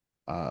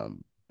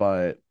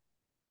 But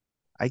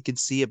I could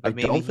see it, I but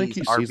maybe don't think he's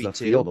he sees the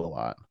field RB2. a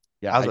lot.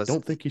 Yeah, I was I about to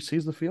don't say, think he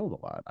sees the field a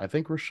lot. I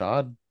think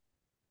Rashad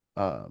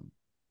um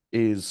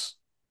is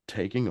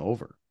taking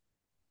over.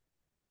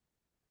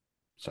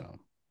 So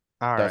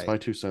all that's right. my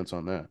 2 cents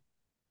on that.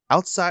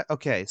 Outside,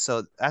 okay,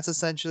 so that's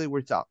essentially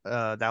that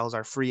was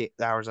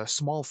that was our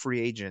small free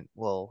agent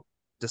little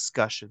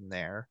discussion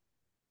there.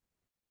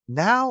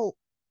 Now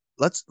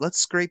let's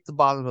scrape the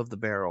bottom of the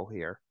barrel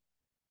here.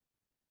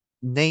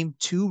 Name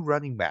two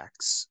running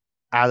backs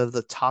out of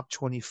the top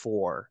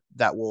 24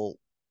 that will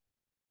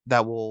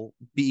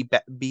be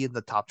in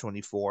the top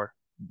 24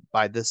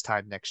 by this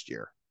time next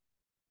year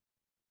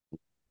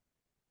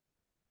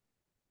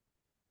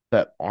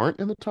That aren't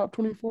in the top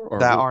 24 or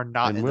that will are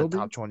not and in the will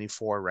top be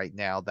 24 right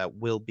now that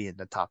will be in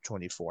the top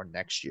 24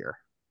 next year.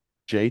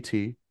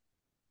 JT,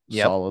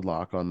 Yep, solid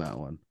lock on that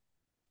one.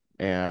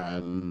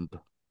 And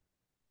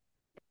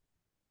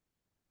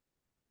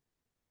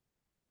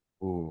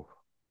ooh,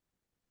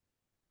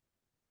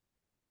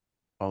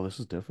 oh, this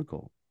is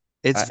difficult.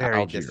 it's very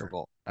Algier.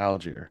 difficult.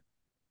 Algier.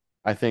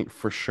 I think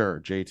for sure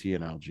JT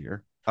and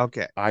Algier.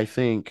 Okay, I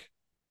think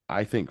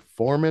I think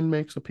Foreman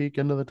makes a peek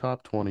into the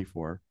top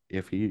 24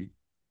 if he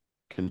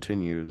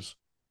continues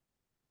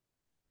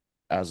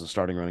as a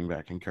starting running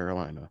back in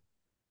Carolina.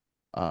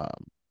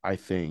 I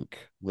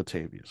think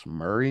Latavius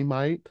Murray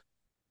might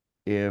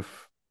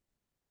if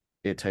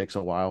it takes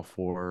a while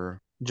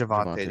for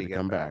Javante Javante to to get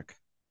come back. back.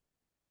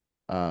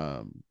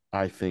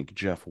 I think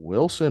Jeff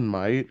Wilson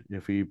might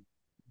if he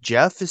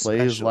Jeff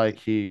plays like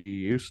especially. he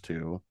used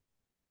to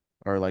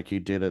or like he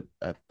did it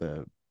at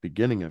the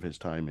beginning of his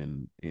time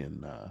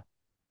in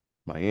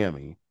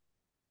Miami.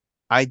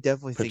 I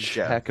definitely think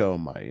Jeff. Pacheco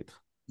might.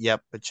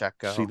 Yep, See,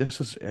 Pacheco.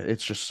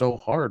 it's just so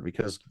hard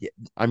because Yeah,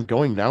 I'm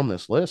going down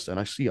this list and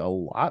I see a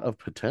lot of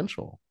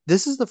potential.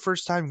 this is the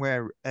first time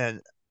where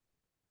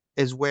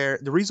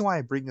the reason why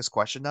I bring this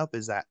question up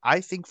is that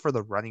I think for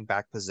the running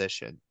back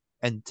position,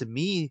 and to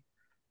me,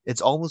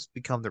 it's almost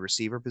become the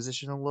receiver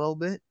position a little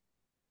bit.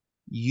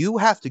 You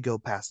have to go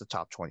past the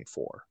top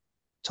 24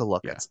 to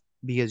look Yeah, at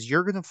because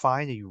you're going to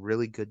find a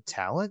really good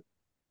talent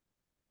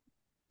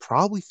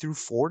probably through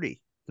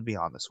 40, to be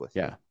honest with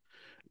you. yeah.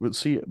 But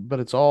see, but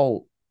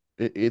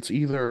it's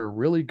either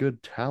really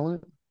good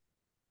talent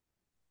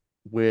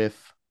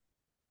with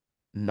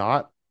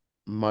not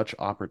much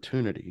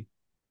opportunity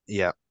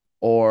Yeah,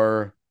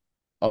 or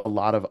a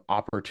lot of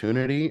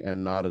opportunity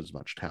and not as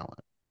much talent.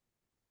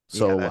 yeah,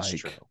 So that's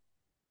true.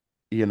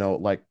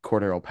 like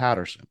Cordero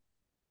Patterson.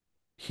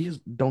 He's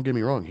don't get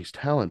me wrong, he's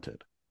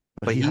talented,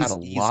 but But he had a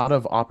he's lot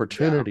of yeah,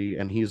 opportunity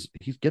and he's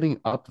getting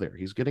up there.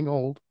 He's getting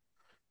old.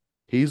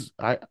 He's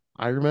I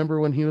remember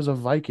when he was a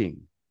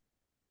Viking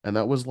and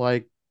that was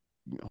like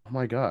oh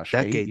my gosh,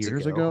 8 decades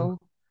years ago. ago.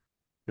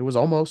 It was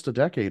almost a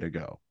decade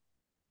ago.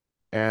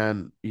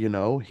 And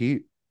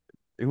he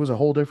it was a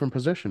whole different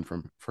position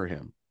for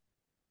him.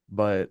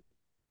 But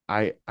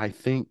I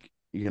think,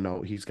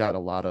 he's got a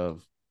lot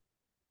of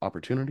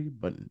opportunity,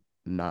 but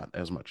not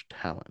as much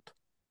talent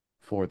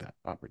for that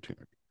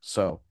opportunity.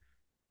 So,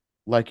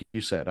 like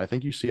you said, I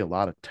think you see a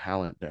lot of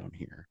talent down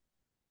here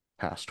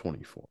past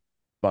 24,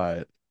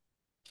 but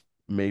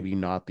maybe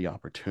not the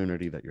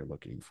opportunity that you're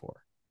looking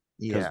for.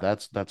 Because Yeah,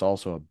 that's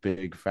also a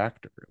big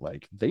factor.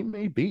 Like they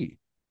may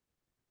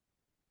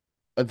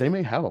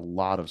have a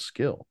lot of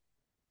skill,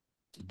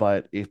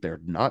 but if they're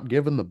not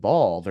given the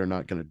ball, they're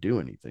not going to do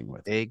anything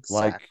with it.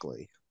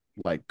 exactly.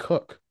 Like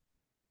Cook,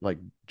 like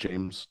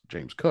James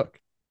Cook,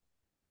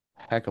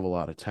 heck of a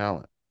lot of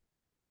talent,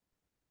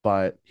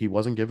 but he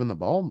wasn't given the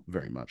ball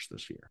very much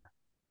this year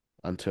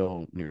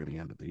until near the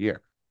end of the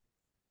year.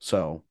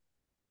 So,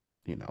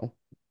 a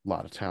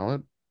lot of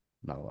talent,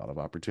 not a lot of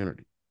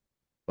opportunity.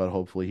 But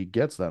hopefully he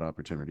gets that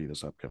opportunity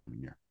this upcoming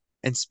year.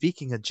 And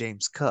speaking of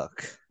James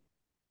Cook,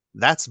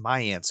 that's my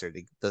answer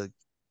to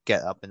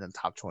get up in the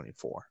top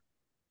 24.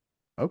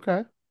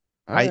 Okay.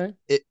 All I right.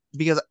 it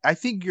because I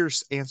think your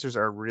answers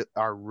are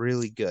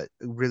really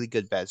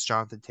good bets.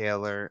 Jonathan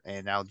Taylor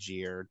and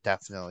Algier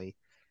definitely.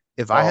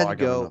 If I Oh, had to I got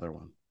go, another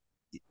one.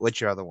 what's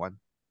your other one?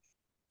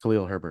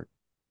 Khalil Herbert.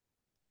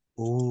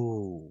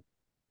 Ooh,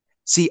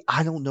 see,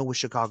 I don't know what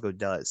Chicago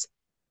does.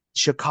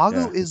 Chicago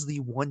Yeah, is the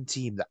one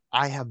team that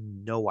I have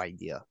no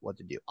idea what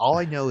to do. All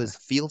I know is the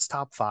Fields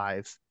top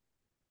five,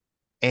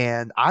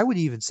 and I would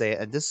even say,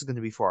 and this is going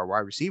to be for our wide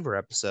receiver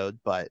episode,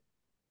 but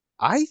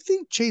I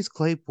think Chase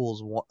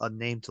Claypool's a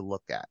name to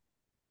look at.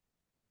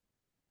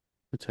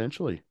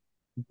 potentially.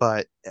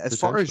 But as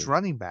far as Potentially.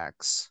 running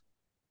backs,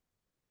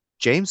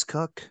 James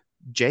Cook,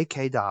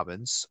 J.K.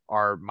 Dobbins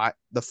are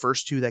the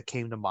first two that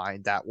came to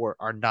mind that were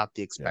are not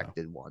the Yeah.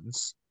 expected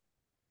ones.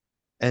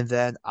 And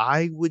then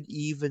I would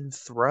even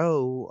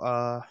throw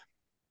uh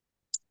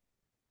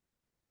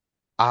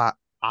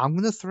I'm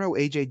gonna throw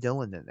AJ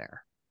Dillon in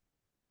there.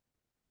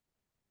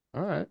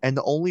 All right. And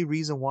the only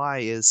reason why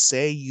is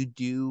say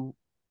you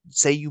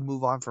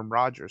move on from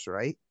Rodgers,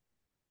 right?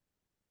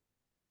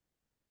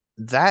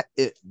 That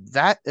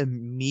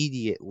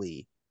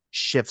immediately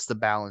shifts the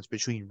balance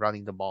between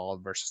running the ball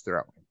versus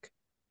throwing.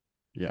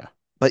 Yeah.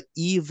 But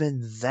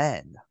even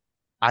then,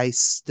 I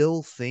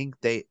think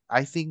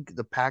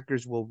the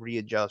Packers will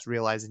readjust,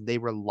 realizing they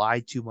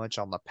relied too much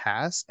on the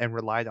pass and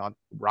relied on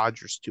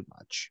Rodgers too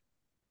much.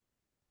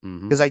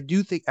 Mm-hmm. Because I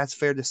do think that's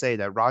fair to say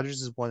that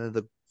Rodgers is one of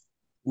the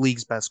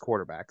league's best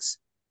quarterbacks.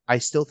 I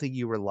still think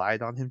you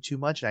relied on him too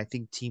much, and I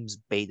think teams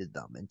baited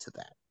them into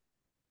that.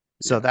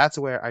 So Yeah. that's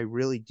where I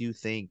really do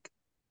think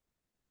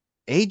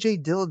AJ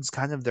Dillon's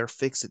kind of their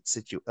fix it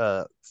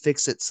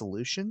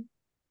solution.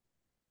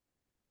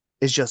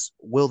 It's just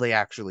will they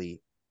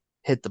actually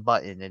hit the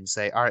button and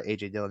say, "All right,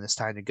 AJ Dillon, it's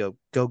time to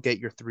go get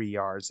your 3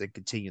 yards and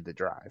continue the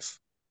drive."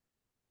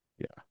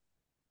 Yeah.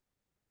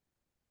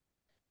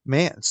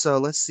 Man, so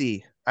let's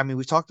see. I mean,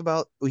 we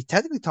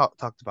technically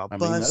talked about I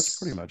mean, that's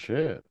pretty bus, much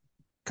it.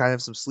 kind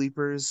of some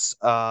sleepers.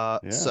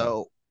 Yeah.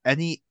 So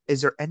any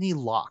is there any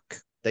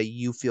lock that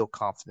you feel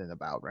confident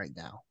about right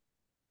now?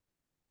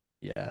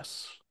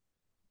 Yes.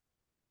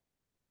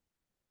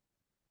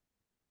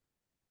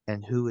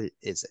 And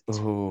is it?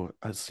 Oh,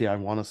 I see. I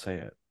want to say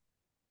it.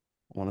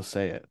 I want to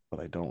say it, but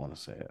I don't want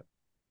to say it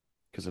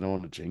because I don't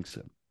want to jinx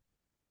him.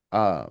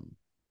 Um,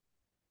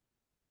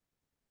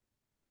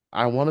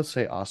 I want to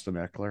say Austin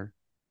Eckler,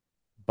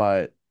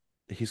 but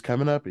he's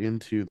coming up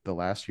into the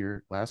what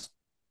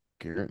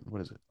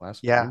is it?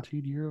 Last Yeah,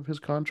 guaranteed year of his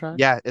contract.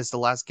 yeah, it's the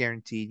last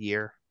guaranteed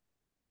year.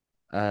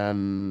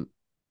 And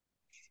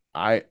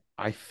I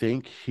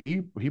think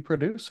he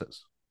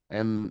produces.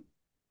 And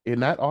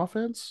in that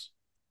offense,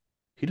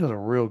 he does a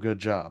real good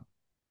job.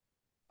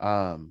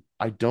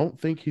 I don't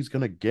think he's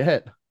gonna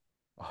get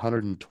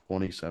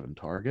 127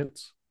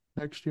 targets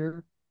next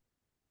year.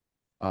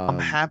 I'm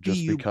happy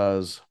Just you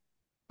because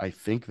I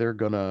think they're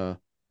going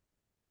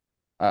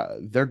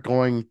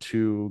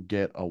to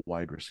get a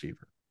wide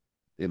receiver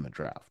in the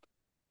draft.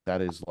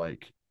 That is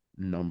like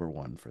number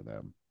one for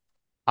them.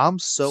 I'm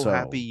so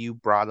happy So you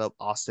brought up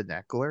Austin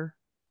Eckler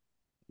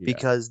yeah,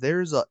 because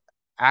there's a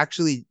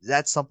actually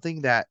that's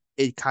something that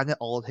it kind of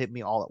all hit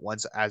me all at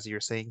once as you're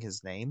saying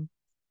his name.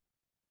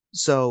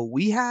 So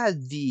we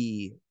had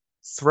the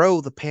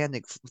throw the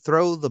panic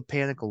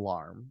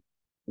alarm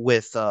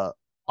with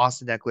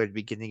Austin Eckler at the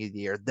beginning of the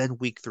year, then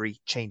week 3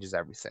 changes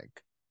everything.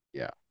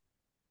 yeah,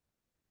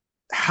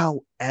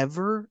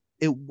 However,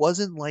 it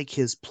wasn't like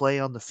his play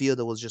on the field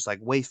that was just like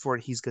wait for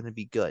it, he's going to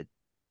be good.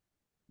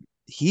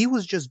 He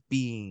was just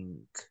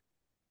being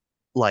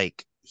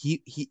like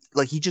he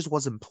just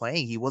wasn't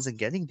playing. He wasn't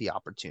getting the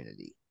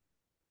opportunity.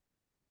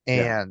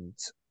 yeah, And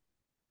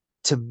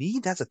to me,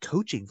 that's a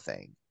coaching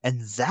thing.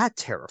 And that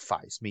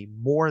terrifies me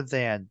more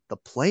than the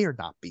player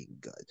not being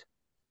good.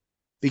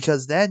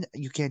 Because then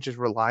you can't just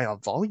rely on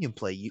volume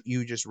play.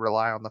 You just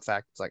rely on the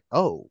fact it's like,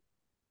 oh,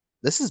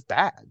 this is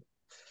bad.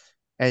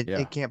 And yeah,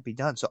 it can't be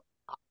done. So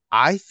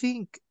I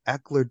think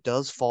Eckler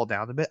does fall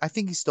down a bit. I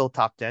think he's still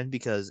top 10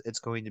 because it's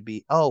going to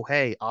be, oh,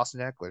 hey,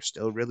 Austin Eckler's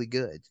still really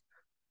good.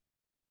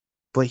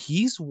 But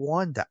he's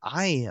one that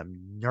I am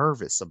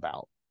nervous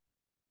about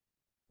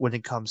when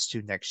it comes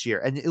to next year.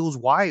 And it was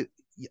why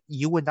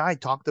you and I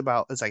talked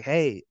about it's like,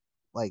 hey,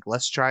 like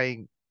let's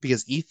try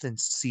because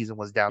Ethan's season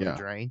was down the yeah.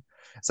 drain.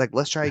 It's like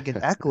let's try again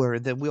Eckler,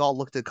 and then we all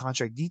looked at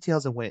contract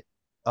details and went,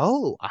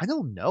 oh, I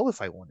don't know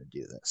if I want to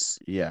do this.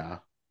 Yeah.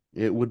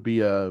 It would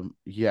be a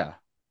yeah.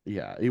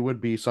 Yeah, it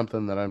would be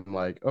something that I'm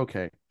like,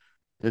 okay,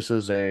 this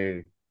is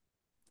a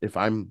if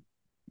I'm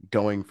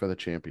going for the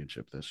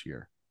championship this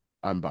year,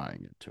 I'm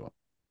buying into him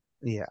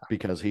Yeah,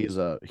 because he's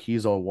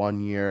a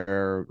 1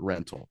 year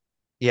rental,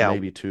 yeah,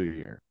 maybe 2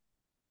 year.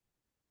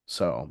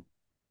 So,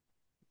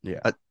 yeah.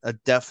 a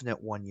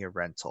definite 1 year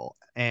rental,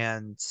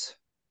 and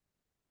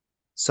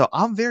so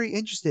I'm very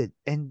interested,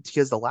 and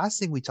because the last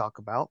thing we talk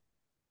about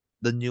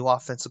the new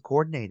offensive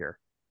coordinator,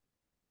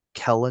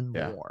 Kellen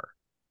Yeah. Moore.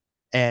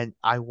 And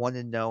I want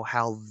to know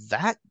how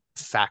that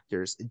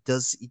factors.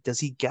 Does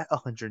he get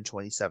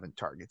 127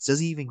 targets? Does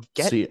he even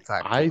get See, that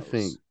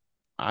close?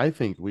 I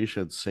think we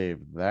should save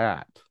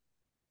that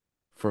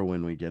for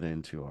when we get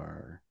into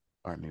our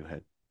new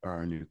head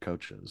our new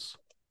coaches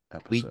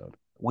We episode.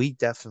 we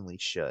definitely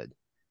should.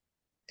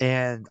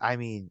 And I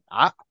mean,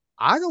 I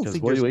don't Because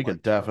think there's we much could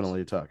else.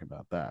 definitely talk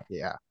about that.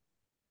 Yeah.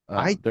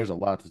 I There's a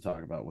lot to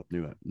talk about with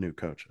new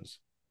coaches.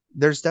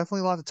 There's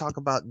definitely a lot to talk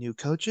about new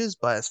coaches,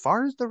 but as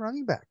far as the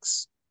running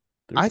backs,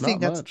 I There's not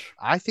think that's much.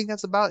 I think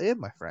that's about it,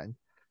 my friend.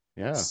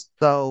 Yeah.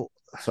 So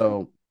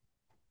So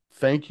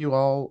thank you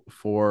all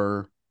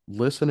for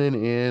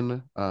listening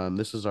in.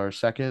 This is our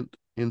second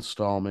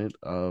installment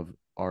of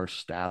our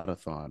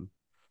statathon.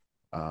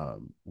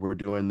 We're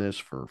doing this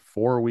for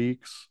 4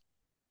 weeks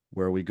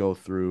where we go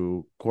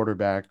through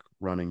quarterback,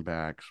 running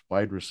backs,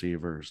 wide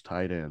receivers,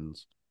 tight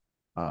ends,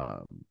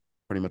 um,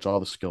 pretty much all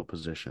the skill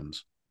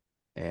positions,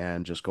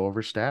 and just go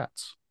over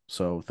stats.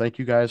 So thank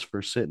you guys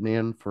for sitting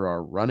in for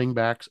our running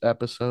backs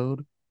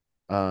episode.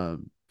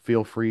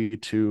 Feel free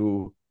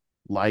to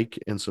like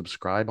and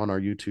subscribe on our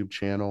YouTube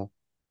channel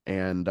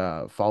and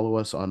follow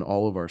us on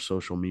all of our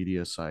social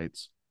media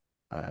sites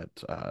at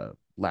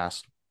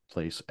Last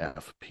Place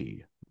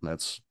FP.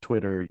 That's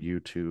Twitter,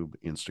 YouTube,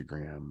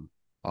 Instagram,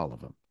 all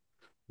of them.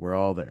 We're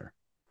all there.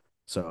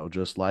 So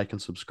just like and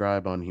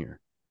subscribe on here.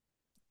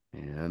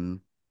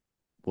 And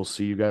we'll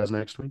see you guys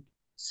next week.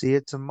 see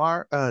you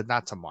tomorrow.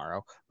 Not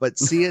tomorrow, but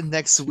see you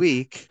next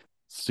week.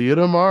 See you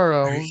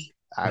tomorrow.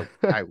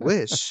 I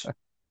wish.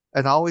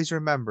 And always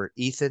remember,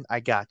 Ethan, I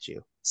got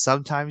you.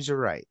 Sometimes you're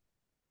right,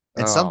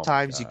 and Oh my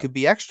sometimes you God. could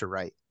be extra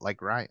right,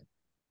 like Ryan.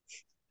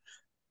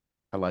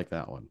 I like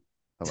that one.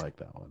 I like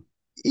that one.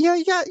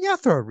 Yeah,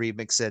 throw a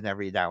remix in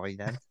every now and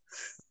then.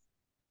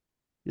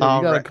 Yeah,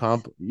 All right.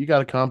 you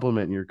gotta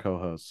compliment your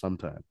co-host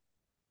sometime.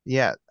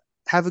 Yeah.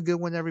 Have a good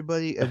one,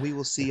 everybody, and we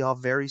will see y'all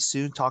very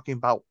soon talking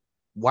about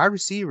wide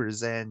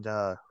receivers. And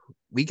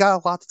we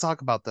got a lot to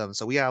talk about them,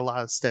 so we got a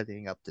lot of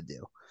studying up to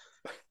do.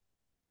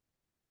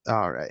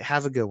 All right.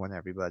 Have a good one,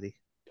 everybody.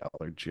 Y'all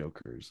are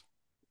jokers.